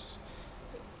just,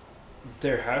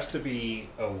 there has to be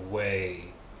a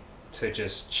way to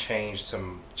just change the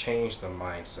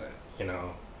mindset, you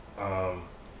know.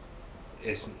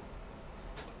 It's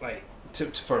like,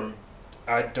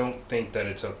 I don't think that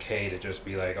it's okay to just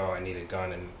be like, oh, I need a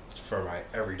gun and for my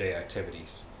everyday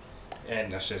activities,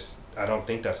 and that's just, I don't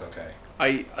think that's okay.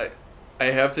 I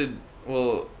have to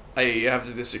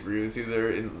disagree with you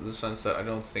there, in the sense that I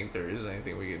don't think there is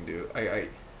anything we can do.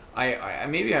 I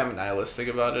maybe I'm nihilistic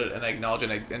about it, and I acknowledge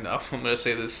it, and I'm gonna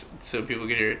say this so people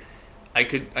can hear it. I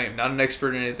am not an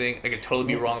expert in anything. I could totally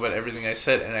be wrong about everything I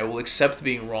said, and I will accept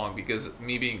being wrong, because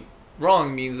me being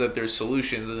wrong means that there's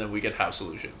solutions, and then we could have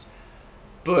solutions.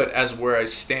 But as where I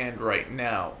stand right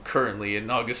now, currently in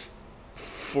August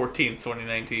 14th,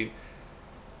 2019,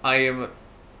 I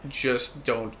just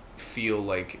don't feel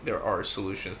like there are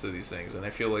solutions to these things, and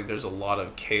I feel like there's a lot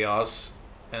of chaos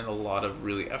and a lot of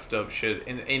really effed up shit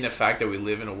in the fact that we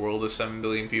live in a world of 7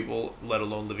 billion people, let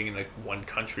alone living in like one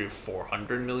country of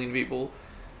 400 million people,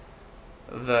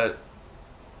 that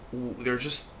they're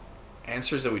just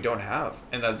answers that we don't have,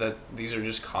 and that these are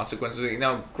just consequences.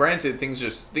 Now, granted,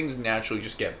 things naturally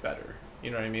just get better.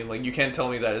 You know what I mean? Like, you can't tell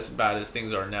me that as bad as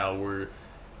things are now, where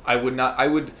I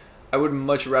would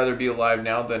much rather be alive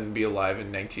now than be alive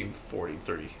in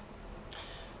 1943.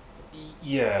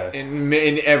 Yeah.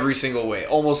 In every single way,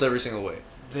 almost every single way.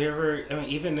 There were, I mean,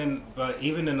 even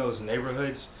in those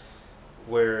neighborhoods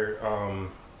where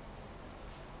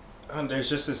there's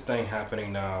just this thing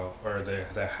happening now, or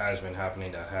that has been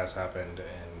happening, that has happened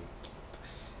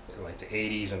in like the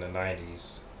 80s and the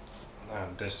 90s.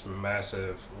 This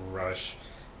massive rush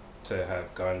to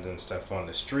have guns and stuff on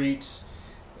the streets.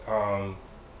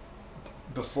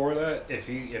 Before that, if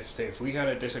we had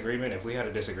a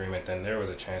disagreement, then there was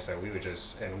a chance that we would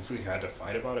just, and if we had to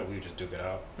fight about it, we would just duke it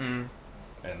out, and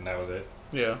that was it.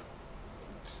 Yeah.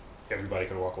 Everybody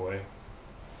could walk away.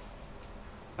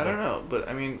 I don't know, but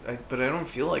I mean, I don't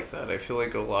feel like that. I feel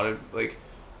like a lot of, like,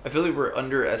 I feel like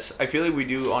I feel like we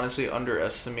do honestly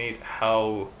underestimate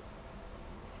how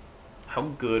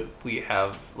good we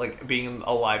have, like, being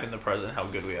alive in the present, how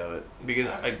good we have it. Because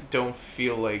I don't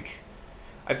feel like,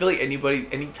 I feel like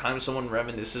anytime someone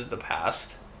reminisces the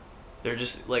past, they're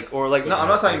just like, or like, no, I'm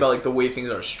not talking about like the way things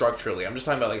are structurally. I'm just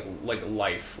talking about like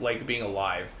life, like being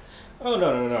alive. Oh,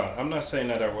 no. I'm not saying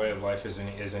that our way of life is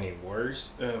any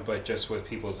worse, but just with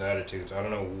people's attitudes. I don't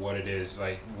know what it is.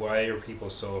 Like, why are people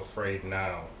so afraid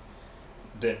now?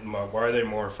 Why are they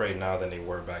more afraid now than they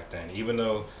were back then? Even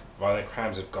though violent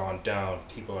crimes have gone down,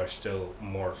 people are still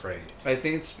more afraid. I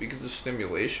think it's because of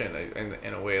stimulation,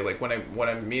 in a way. Like, what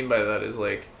I mean by that is,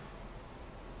 like,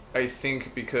 I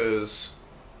think because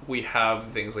we have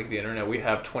things like the internet, we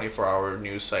have 24-hour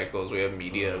news cycles, we have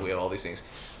media, we have all these things.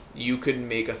 You could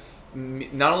make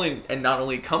not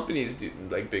only companies do,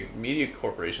 like big media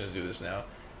corporations do this now.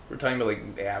 We're talking about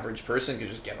like the average person could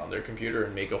just get on their computer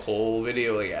and make a whole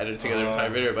video, like edit together an entire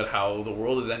video about how the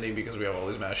world is ending because we have all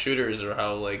these mass shooters, or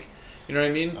how, like, you know what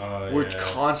I mean? We're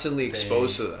constantly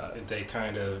exposed to that.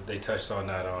 They touched on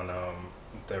that on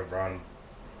the Ron,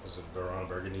 was it the Ron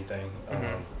Burgundy thing?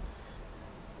 Mm-hmm.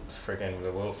 Freaking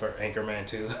the Will for Anchorman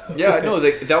too. Yeah, I know.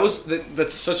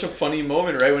 That's such a funny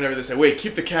moment, right? Whenever they say, "Wait,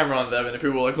 keep the camera on them," and the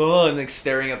people were like, "Oh," and like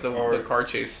staring at the car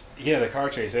chase. Yeah, the car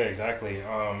chase. Yeah, exactly.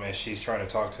 And she's trying to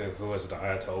talk to who was it, the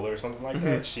Ayatollah or something like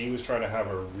that. She was trying to have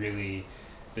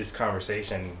this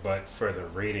conversation, but for the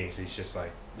ratings, he's just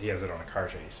like he has it on a car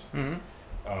chase.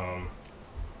 Mm-hmm.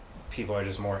 People are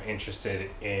just more interested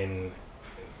in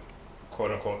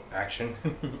quote unquote action.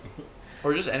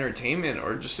 Or just entertainment,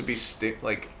 or just to be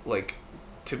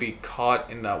to be caught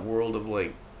in that world of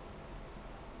like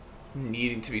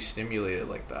needing to be stimulated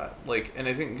like that. Like, and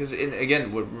I think because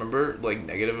again, remember, like,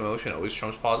 negative emotion always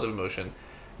trumps positive emotion.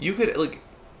 You could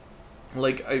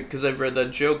because I've read that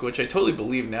joke, which I totally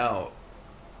believe now,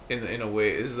 in a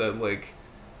way, is that like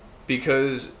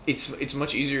because it's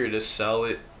much easier to sell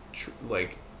it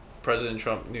like President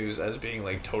Trump news as being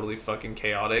like totally fucking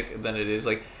chaotic than it is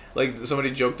like somebody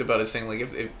joked about it, saying like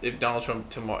if Donald Trump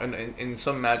tomorrow in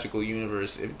some magical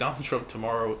universe, if Donald Trump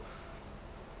tomorrow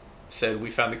said we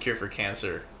found the cure for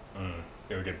cancer,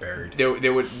 they would get buried. They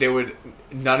would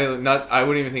not I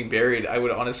wouldn't even think buried. I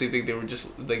would honestly think they would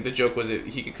just like, the joke was that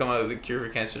he could come out with the cure for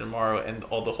cancer tomorrow, and the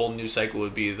whole news cycle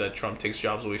would be that Trump takes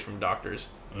jobs away from doctors.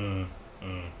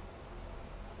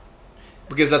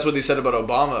 Because that's what they said about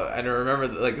Obama, and I remember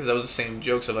like because that was the same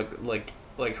jokes of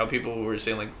like how people were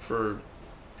saying like for.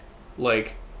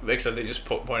 Like, except they just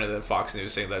pointed at Fox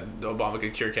News saying that Obama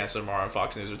could cure cancer tomorrow, and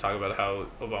Fox News would talk about how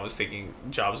Obama's taking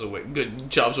jobs away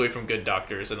from good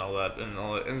doctors and all that.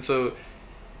 And so,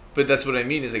 but that's what I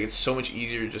mean is like it's so much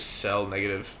easier to just sell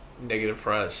negative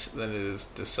press than it is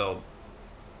to sell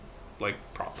like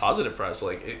positive press.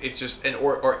 Like it's just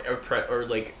or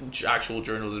like actual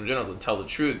journalism in general to tell the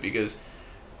truth, because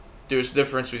there's a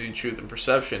difference between truth and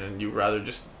perception, and you rather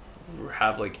just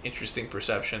have like interesting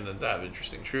perception than to have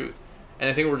interesting truth. And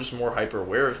I think we're just more hyper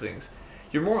aware of things.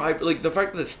 You're more hyper, like the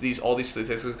fact that all these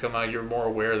statistics come out, you're more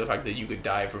aware of the fact that you could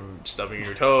die from stubbing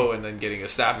your toe and then getting a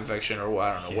staph infection, or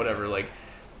I don't know, whatever. Like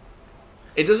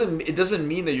it doesn't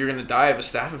mean that you're gonna die of a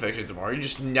staph infection tomorrow.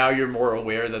 You're more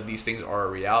aware that these things are a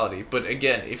reality. But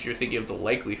again, if you're thinking of the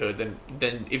likelihood,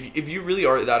 then if you really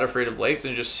are that afraid of life,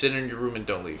 then just sit in your room and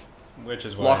don't leave. Which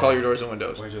is why lock all your doors and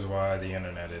windows. Which is why the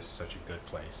internet is such a good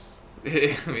place. I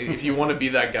mean, if you want to be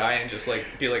that guy and just like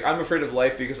be like, I'm afraid of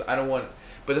life because I don't want.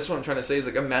 But that's what I'm trying to say is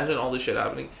like, imagine all this shit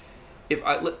happening. If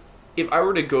I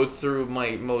were to go through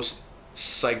my most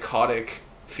psychotic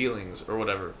feelings or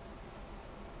whatever,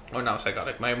 or not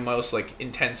psychotic, my most like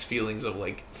intense feelings of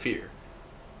like fear,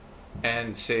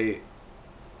 and say,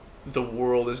 the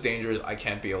world is dangerous, I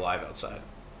can't be alive outside.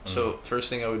 So first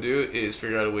thing I would do is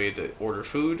figure out a way to order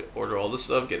food, order all this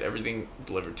stuff, get everything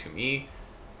delivered to me,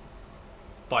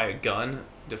 buy a gun,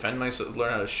 defend myself,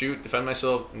 learn how to shoot, defend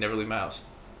myself, never leave my house.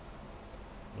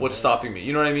 What's stopping me?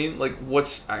 You know what I mean? Like,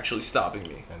 what's actually stopping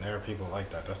me? And there are people like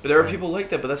that. There are people like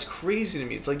that, but that's crazy to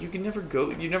me. It's like you never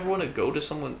want to go to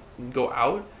someone, go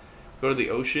out, go to the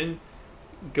ocean,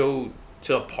 go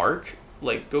to a park,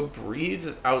 like go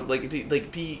breathe out,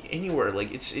 be anywhere.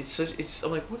 Like it's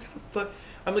I'm like, what kind of fuck?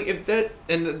 I'm like, if that,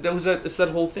 and that was that, it's that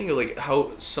whole thing of like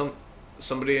how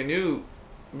somebody I knew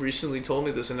recently told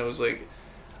me this, and I was like,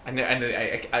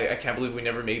 I can't believe we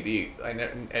never made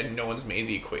and no one's made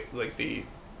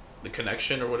the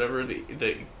connection or whatever.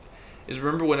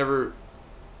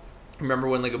 Remember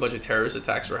when like a bunch of terrorist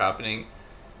attacks were happening,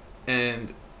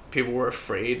 and people were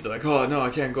afraid. They're like, oh no,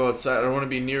 I can't go outside. I don't want to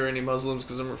be near any Muslims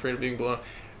because I'm afraid of being blown up,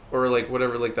 or like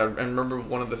whatever like that. And remember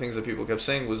one of the things that people kept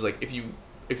saying was like, if you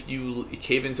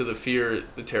cave into the fear,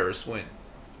 the terrorists win.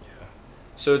 Yeah.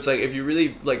 So it's like if you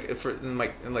really like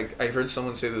I heard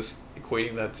someone say this,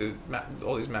 equating that to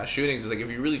all these mass shootings, is like if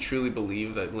you really truly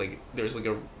believe that like there's like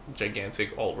a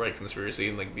gigantic alt-right conspiracy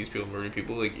and like these people murdering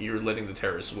people, like you're letting the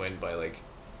terrorists win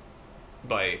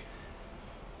by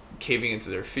caving into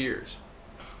their fears.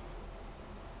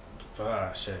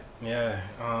 Shit. Yeah.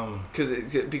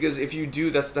 Because if you do,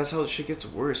 that's how shit gets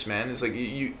worse, man. It's like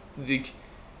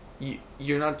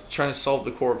you're not trying to solve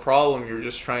the core problem. You're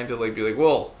just trying to like be like,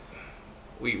 well,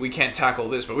 we can't tackle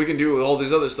this, but we can do all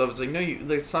this other stuff. It's like, no,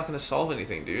 it's not gonna solve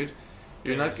anything, dude.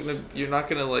 You're not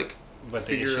gonna like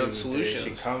figure out solutions.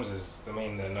 The issue comes is,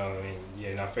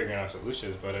 you're not figuring out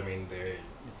solutions, but I mean,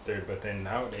 but then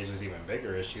nowadays there's even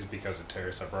bigger issues because the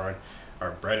terrorists are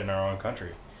bred in our own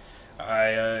country.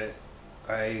 I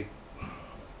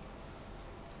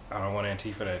don't want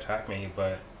Antifa to attack me,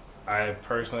 but I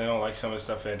personally don't like some of the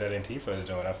stuff that Antifa is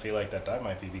doing. I feel like that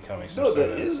might be becoming some. No,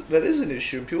 that is an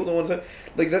issue. People don't want to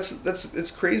like that's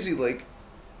it's crazy. Like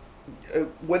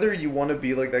whether you want to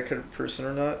be like that kind of person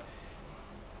or not,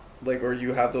 like, or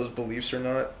you have those beliefs or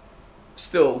not,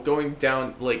 still going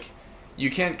down, like, you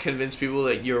can't convince people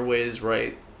that your way is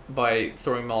right by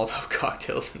throwing Molotov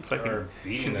cocktails and fucking or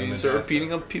beating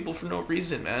beating up people for no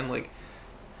reason, man. Like,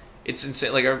 it's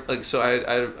insane. Like, I have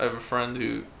a friend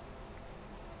who,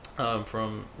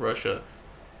 from Russia,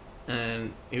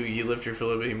 and he lived here for a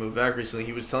little bit. He moved back recently.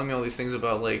 He was telling me all these things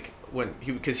about, like, when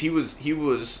because he was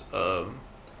telling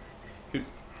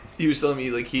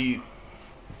me, like, he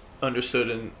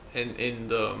understood in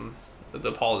the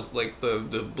policy, like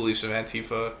the beliefs of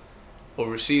Antifa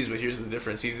overseas, but here's the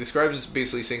difference. He describes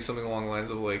basically saying something along the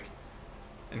lines of, like,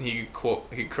 and he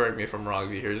correct me if I'm wrong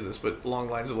if he hears this, but along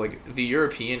the lines of, like, the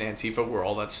European Antifa, where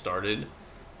all that started,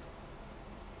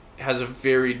 has a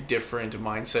very different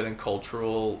mindset and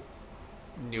cultural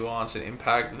nuance and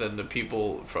impact than the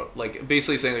people from, like,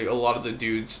 basically saying, like, a lot of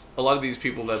these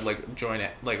people that, like, join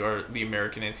it, like, are the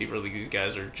American Antifa, like, these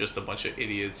guys are just a bunch of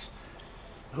idiots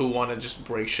who want to just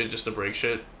break shit just to break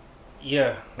shit.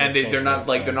 Yeah, and they're not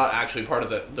like they're not actually part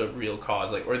of the real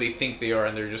cause, like, or they think they are,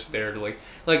 and they're just there to like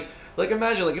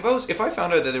imagine, like, if I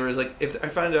found out that there was, like, if I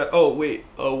found out,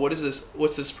 what is this,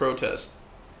 what's this protest,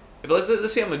 if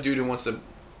let's say I'm a dude who wants to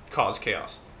cause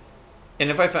chaos, and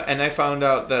if I found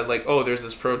out that, like, there's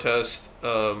this protest,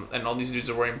 and all these dudes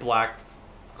are wearing black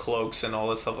cloaks and all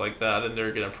this stuff like that, and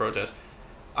they're gonna protest,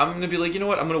 I'm gonna be like, you know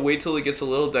what, I'm gonna wait till it gets a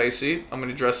little dicey, I'm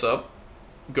gonna dress up,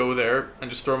 go there, and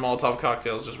just throw Molotov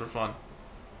cocktails just for fun.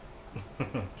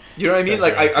 You know what I mean?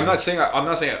 Like, I'm not saying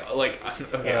like,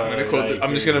 okay, I'm gonna quote.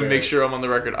 I'm just gonna make sure I'm on the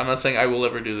record. I'm not saying I will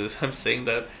ever do this. I'm saying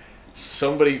that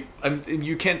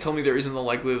you can't tell me there isn't the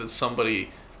likelihood that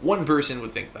one person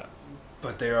would think that.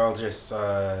 But they're all just,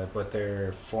 but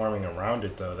they're forming around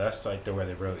it, though. That's, like, where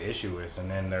the real issue is. And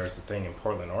then there's the thing in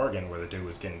Portland, Oregon, where the dude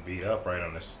was getting beat up right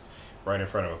in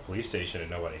front of a police station, and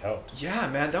nobody helped. Yeah,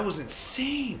 man, that was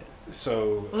insane.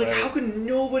 So, like, how could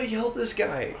nobody help this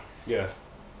guy? Yeah.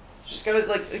 Just got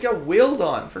it got wailed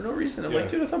on for no reason. I'm like,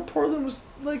 dude, I thought Portland was,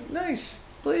 like, nice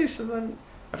place, and then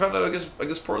I found out I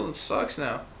guess Portland sucks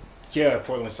now. Yeah,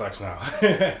 Portland sucks now.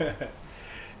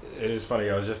 It is funny.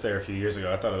 I was just there a few years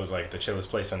ago. I thought it was, like, the chillest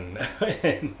place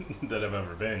that I've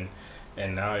ever been,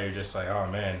 and now you're just like, oh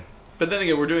man. But then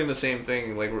again, we're doing the same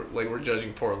thing. Like, we're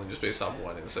judging Portland just based off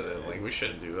one incident. Like, we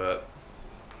shouldn't do that.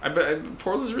 I bet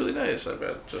Portland's really nice. I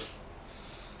bet.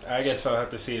 I guess I'll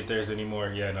have to see if there's any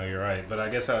more. Yeah, no, you're right. But I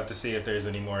guess I'll have to see if there's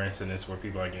any more incidents where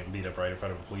people are getting beat up right in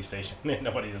front of a police station and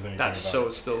nobody does anything about it. That's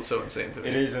still so insane to me.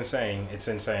 It is insane. It's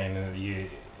insane.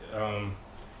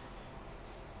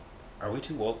 Are we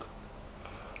too woke?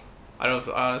 I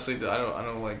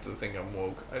don't like to think I'm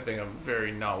woke. I think I'm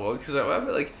very not woke, because I have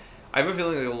a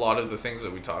feeling like a lot of the things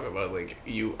that we talk about, like,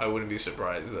 I wouldn't be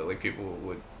surprised that, like, people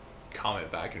would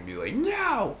comment back and be like,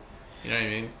 no, you know what I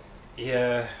mean?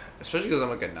 Yeah. Especially because I'm,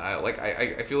 like, a nihil. Like,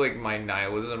 I feel like my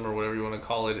nihilism, or whatever you want to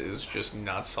call it, is just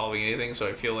not solving anything. So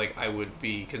I feel like I would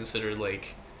be considered,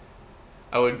 like,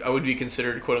 I would be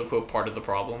considered, quote unquote, part of the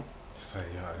problem. So,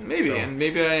 yeah,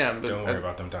 maybe I am. But don't worry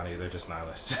about them, Donnie. They're just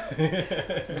nihilists.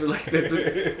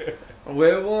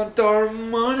 We want our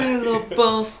money, little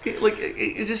basket. Like,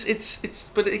 it's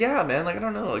just but yeah, man. Like, I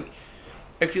don't know. Like,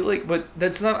 I feel like, but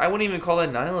that's not. I wouldn't even call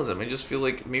that nihilism. I just feel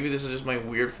like maybe this is just my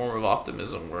weird form of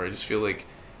optimism, where I just feel like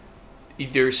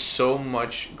there's so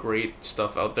much great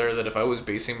stuff out there that if I was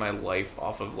basing my life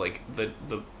off of, like, the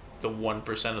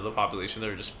 1% of the population that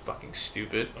are just fucking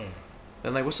stupid.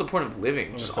 Then, like, what's the point of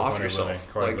living? Just off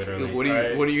yourself. Like, what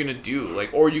are you gonna do? Like,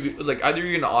 or either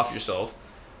you're gonna off yourself,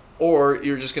 or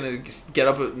you're just gonna get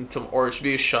up or it should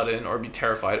be a shut-in, or be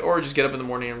terrified, or just get up in the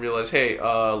morning and realize, hey,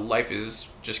 life is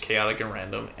just chaotic and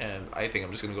random, and I think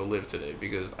I'm just gonna go live today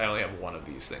because I only have one of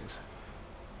these things.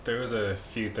 There was a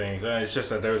few things. It's just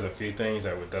that there was a few things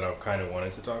that I kind of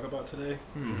wanted to talk about today,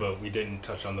 but we didn't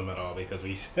touch on them at all because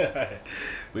we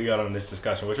got on this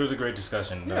discussion, which was a great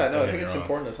discussion. Yeah, I think it's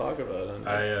important to talk about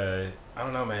it. I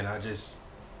don't know, man. I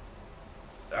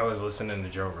was listening to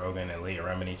Joe Rogan and Leah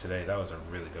Remini today. That was a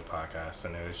really good podcast,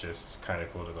 and it was just kind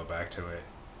of cool to go back to it.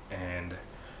 And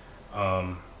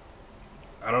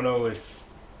I don't know if,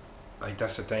 like,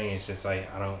 that's the thing. It's just like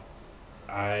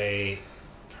I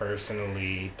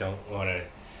personally don't want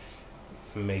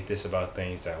to make this about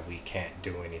things that we can't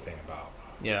do anything about.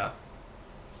 Yeah.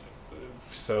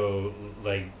 So,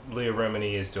 like, Leah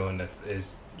Remini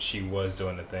she was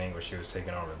doing the thing where she was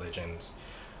taking on religions,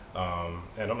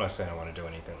 and I'm not saying I want to do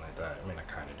anything like that. I mean, I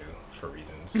kind of do for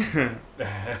reasons I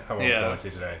won't go into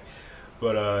today,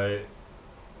 but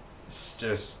it's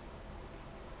just,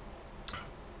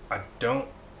 I don't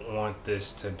want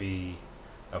this to be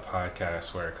a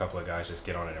podcast where a couple of guys just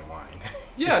get on it and whine.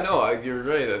 Yeah, no, you're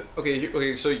right.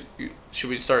 Okay. So should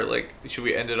we start should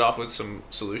we end it off with some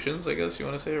solutions? I guess you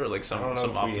want to say, or like some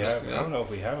optimistic. I don't know if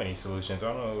we have any solutions.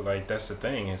 I don't know. Like that's the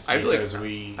thing. Is I because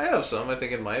I have some. I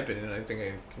think, in my opinion, I think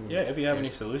I can. Yeah, if you have any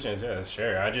solutions, yeah,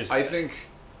 sure. I think.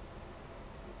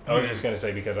 I was just gonna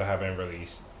say because I haven't really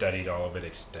studied all of it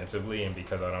extensively, and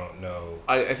because I don't know.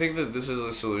 I think that this is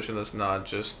a solution that's not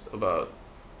just about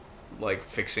like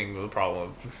fixing the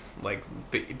problem of like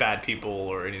bad people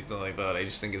or anything like that. I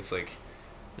just think it's like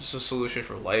just a solution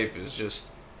for life is just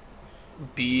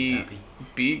be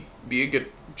a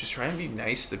good, just try and be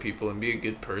nice to people and be a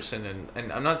good person,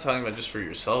 and I'm not talking about just for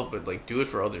yourself, but like do it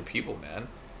for other people, man.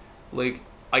 Like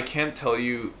I can't tell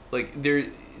you like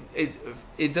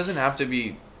it doesn't have to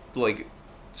be like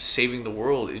saving the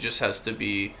world. It just has to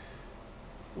be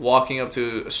walking up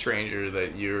to a stranger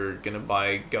that you're gonna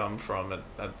buy gum from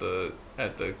at the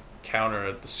counter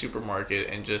at the supermarket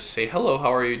and just say, hello,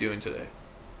 how are you doing today?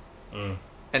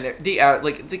 And they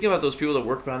like, think about those people that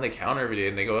work behind the counter every day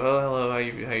and they go, oh, hello, how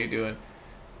you doing?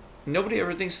 Nobody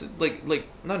ever thinks like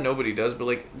not nobody does, but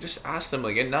like just ask them,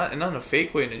 like, and not in a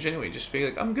fake way, in a genuine way, just be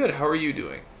like, I'm good, how are you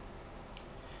doing?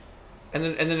 And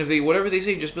then if they, whatever they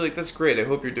say, just be like, that's great, I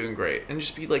hope you're doing great. And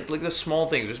just be like the small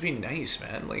things, just be nice,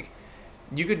 man. Like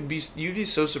you'd be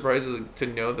so surprised to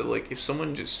know that like if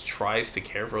someone just tries to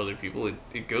care for other people,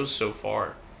 it goes so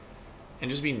far.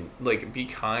 And just be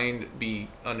kind, be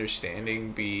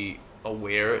understanding, be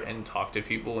aware, and talk to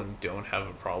people, and don't have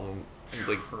a problem.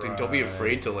 And, don't be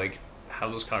afraid to like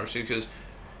have those conversations, because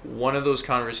one of those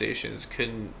conversations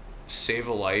can save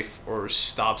a life or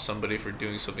stop somebody from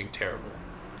doing something terrible.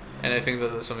 And I think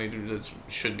that that's something that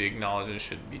should be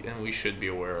acknowledged and we should be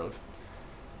aware of.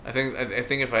 I think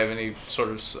if I have any sort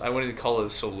of, I wouldn't call it a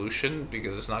solution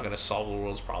because it's not going to solve the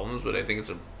world's problems, but I think it's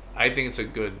a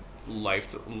good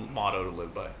motto to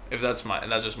live by. And that's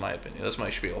just my opinion. That's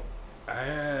my spiel.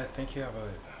 I think you have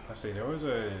a. Let's see. There was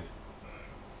a.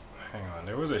 Hang on.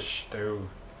 I'm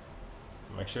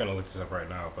actually gonna look this up right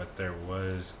now, but there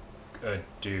was a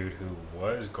dude who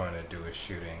was going to do a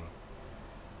shooting,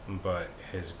 but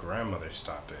his grandmother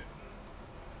stopped it.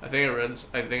 I think I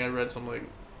read something like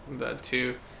that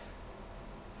too.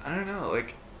 I don't know,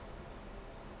 like.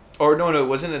 Or no,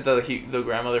 wasn't it that the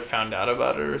grandmother found out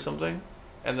about it or something,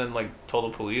 and then like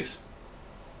told the police?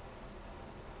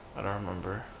 I don't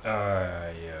remember.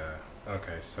 Yeah.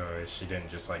 Okay, so she didn't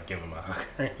just like give him a hug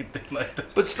or anything like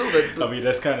that. But still, I mean,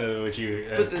 that's kind of what you.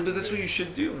 But that's what you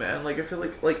should do, man. Like I feel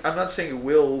like I'm not saying it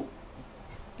will.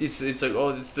 It's like, oh,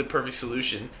 it's the perfect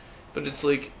solution, but it's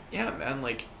like, yeah, man.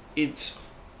 Like it's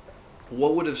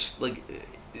what would have like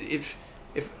if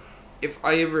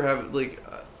I ever have like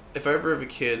if I ever have a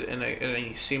kid and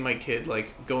I see my kid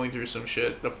like going through some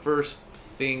shit, the first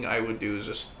thing I would do is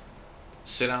just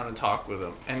sit down and talk with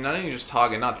them, and not even just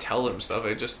talk and not tell them stuff.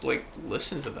 I just like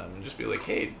listen to them and just be like,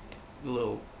 hey,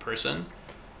 little person,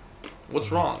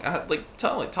 what's wrong?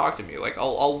 Talk to me. Like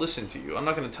I'll listen to you. I'm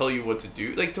not gonna tell you what to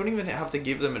do. Like don't even have to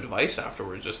give them advice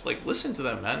afterwards. Just like listen to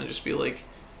them, man, and just be like,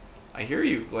 I hear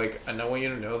you. Like I want you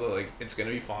to know that like it's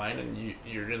gonna be fine and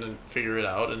you're gonna figure it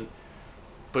out.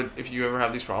 But if you ever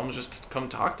have these problems, just come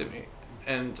talk to me.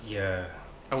 And yeah.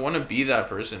 I want to be that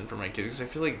person for my kids, because I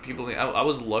feel like people. I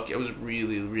was lucky. I was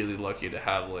really, really lucky to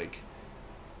have like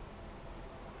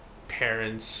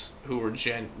parents who were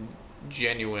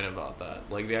genuine about that.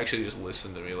 Like they actually just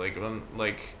listened to me. Like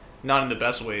not in the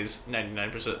best ways.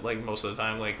 99%. Like most of the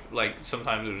time. Like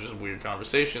sometimes it was just weird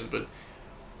conversations.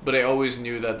 But I always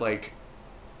knew that like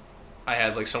I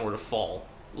had like somewhere to fall.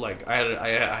 Like I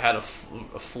had a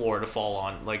floor to fall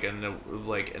on.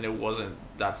 And it wasn't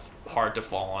that hard to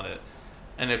fall on it.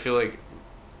 And I feel like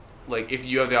if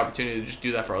you have the opportunity to just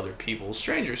do that for other people,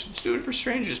 strangers, just do it for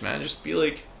strangers, man. Just be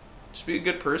a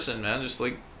good person, man. Just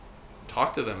like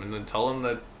talk to them and then tell them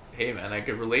that, hey, man, I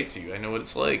could relate to you. I know what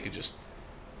it's like. Just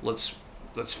let's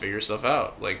figure stuff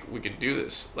out. Like we could do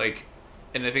this. Like,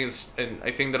 and I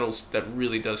think that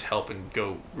really does help and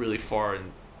go really far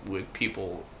with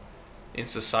people in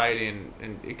society,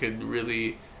 and it could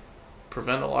really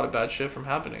prevent a lot of bad shit from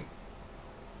happening.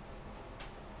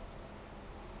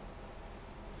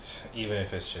 Even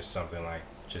if it's just something like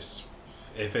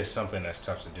if it's something that's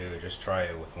tough to do, just try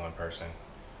it with one person.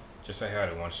 Just say hi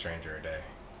to one stranger a day.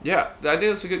 Yeah, I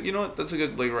think that's a good. You know what? That's a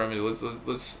good remedy. Let's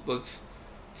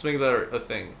make that a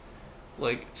thing.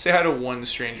 Like say hi to one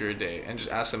stranger a day and just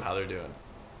ask them how they're doing.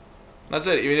 That's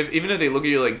it. Even if they look at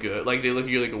you like good, like they look at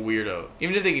you like a weirdo.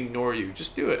 Even if they ignore you,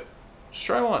 just do it. Just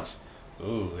try once.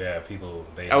 Ooh, yeah, people.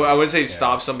 I would say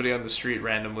stop somebody on the street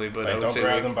randomly, but I would don't say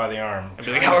grab them by the arm. I'd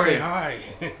be like, how are you? Hi.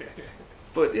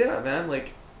 But yeah, man,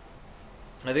 like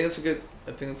I think it's a good.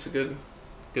 I think it's a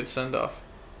good send off.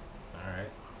 All right.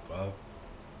 Well,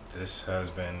 this has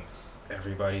been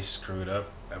Everybody Screwed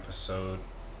Up, episode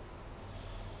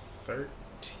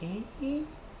 13.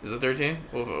 Is it 13?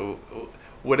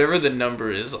 Whatever the number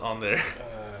is on there.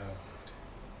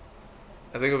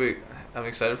 I think it'll be. I'm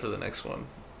excited for the next one.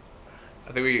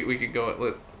 I think we could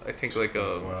go. I think like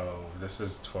Well, this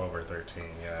is 12 or 13.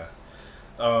 Yeah.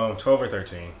 12 or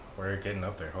 13. We're getting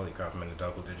up there. Holy crap! I'm in the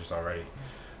double digits already.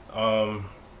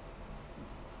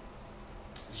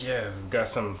 Yeah, we've got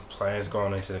some plans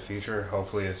going into the future.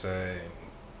 Hopefully, it's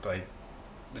like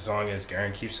as long as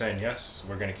Garen keeps saying yes,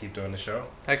 we're gonna keep doing the show.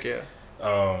 Heck yeah.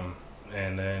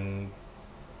 And then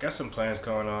got some plans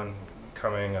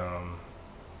coming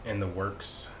in the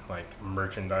works, like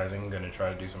merchandising. Gonna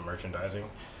try to do some merchandising.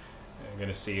 I'm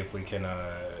gonna see if we can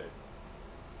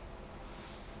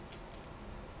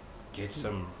get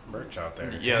some merch out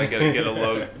there. Yeah,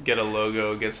 get a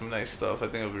logo, get some nice stuff. I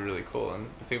think it'll be really cool, and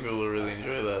I think people will really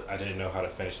enjoy that. I didn't know how to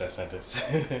finish that sentence.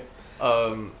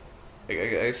 I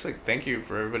guess like thank you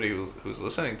for everybody who's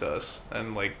listening to us,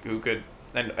 and like who could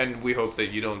and we hope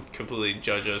that you don't completely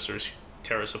judge us or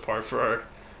tear us apart for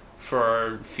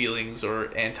our feelings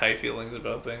or anti feelings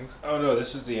about things. Oh no,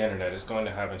 this is the internet. It's going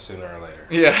to happen sooner or later.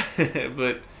 Yeah,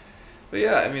 but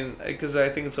yeah, I mean, because I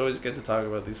think it's always good to talk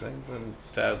about these things and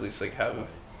to at least like have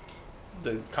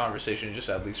the conversation just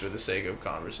at least for the sake of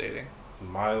conversating.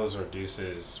 Miles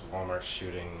reduces Walmart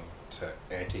shooting to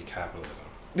anti-capitalism.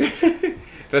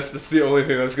 That's the only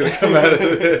thing that's gonna come out of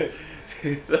it.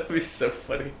 That'd be so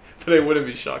funny, but I wouldn't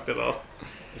be shocked at all.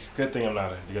 It's a good thing I'm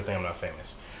not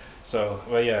famous. So,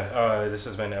 well, yeah, this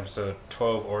has been episode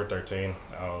 12 or 13.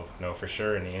 I'll know for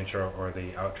sure in the intro or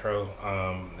the outro.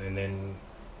 And then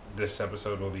this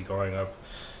episode will be going up,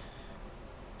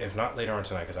 if not later on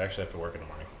tonight, because I actually have to work in the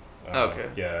morning. Okay.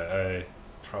 Yeah,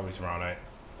 probably tomorrow night.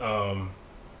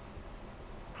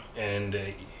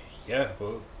 Yeah,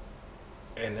 well,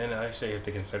 and then I actually have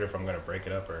to consider if I'm going to break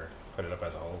it up or put it up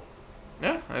as a whole.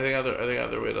 Yeah, I think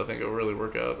either way, I think it'll really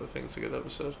work out. I think it's a good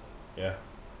episode. Yeah.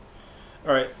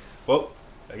 All right. Well,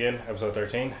 again, episode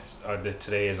 13.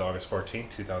 Today is August 14th,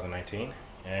 2019.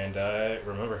 And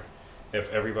remember,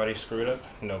 if everybody screwed up,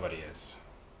 nobody is.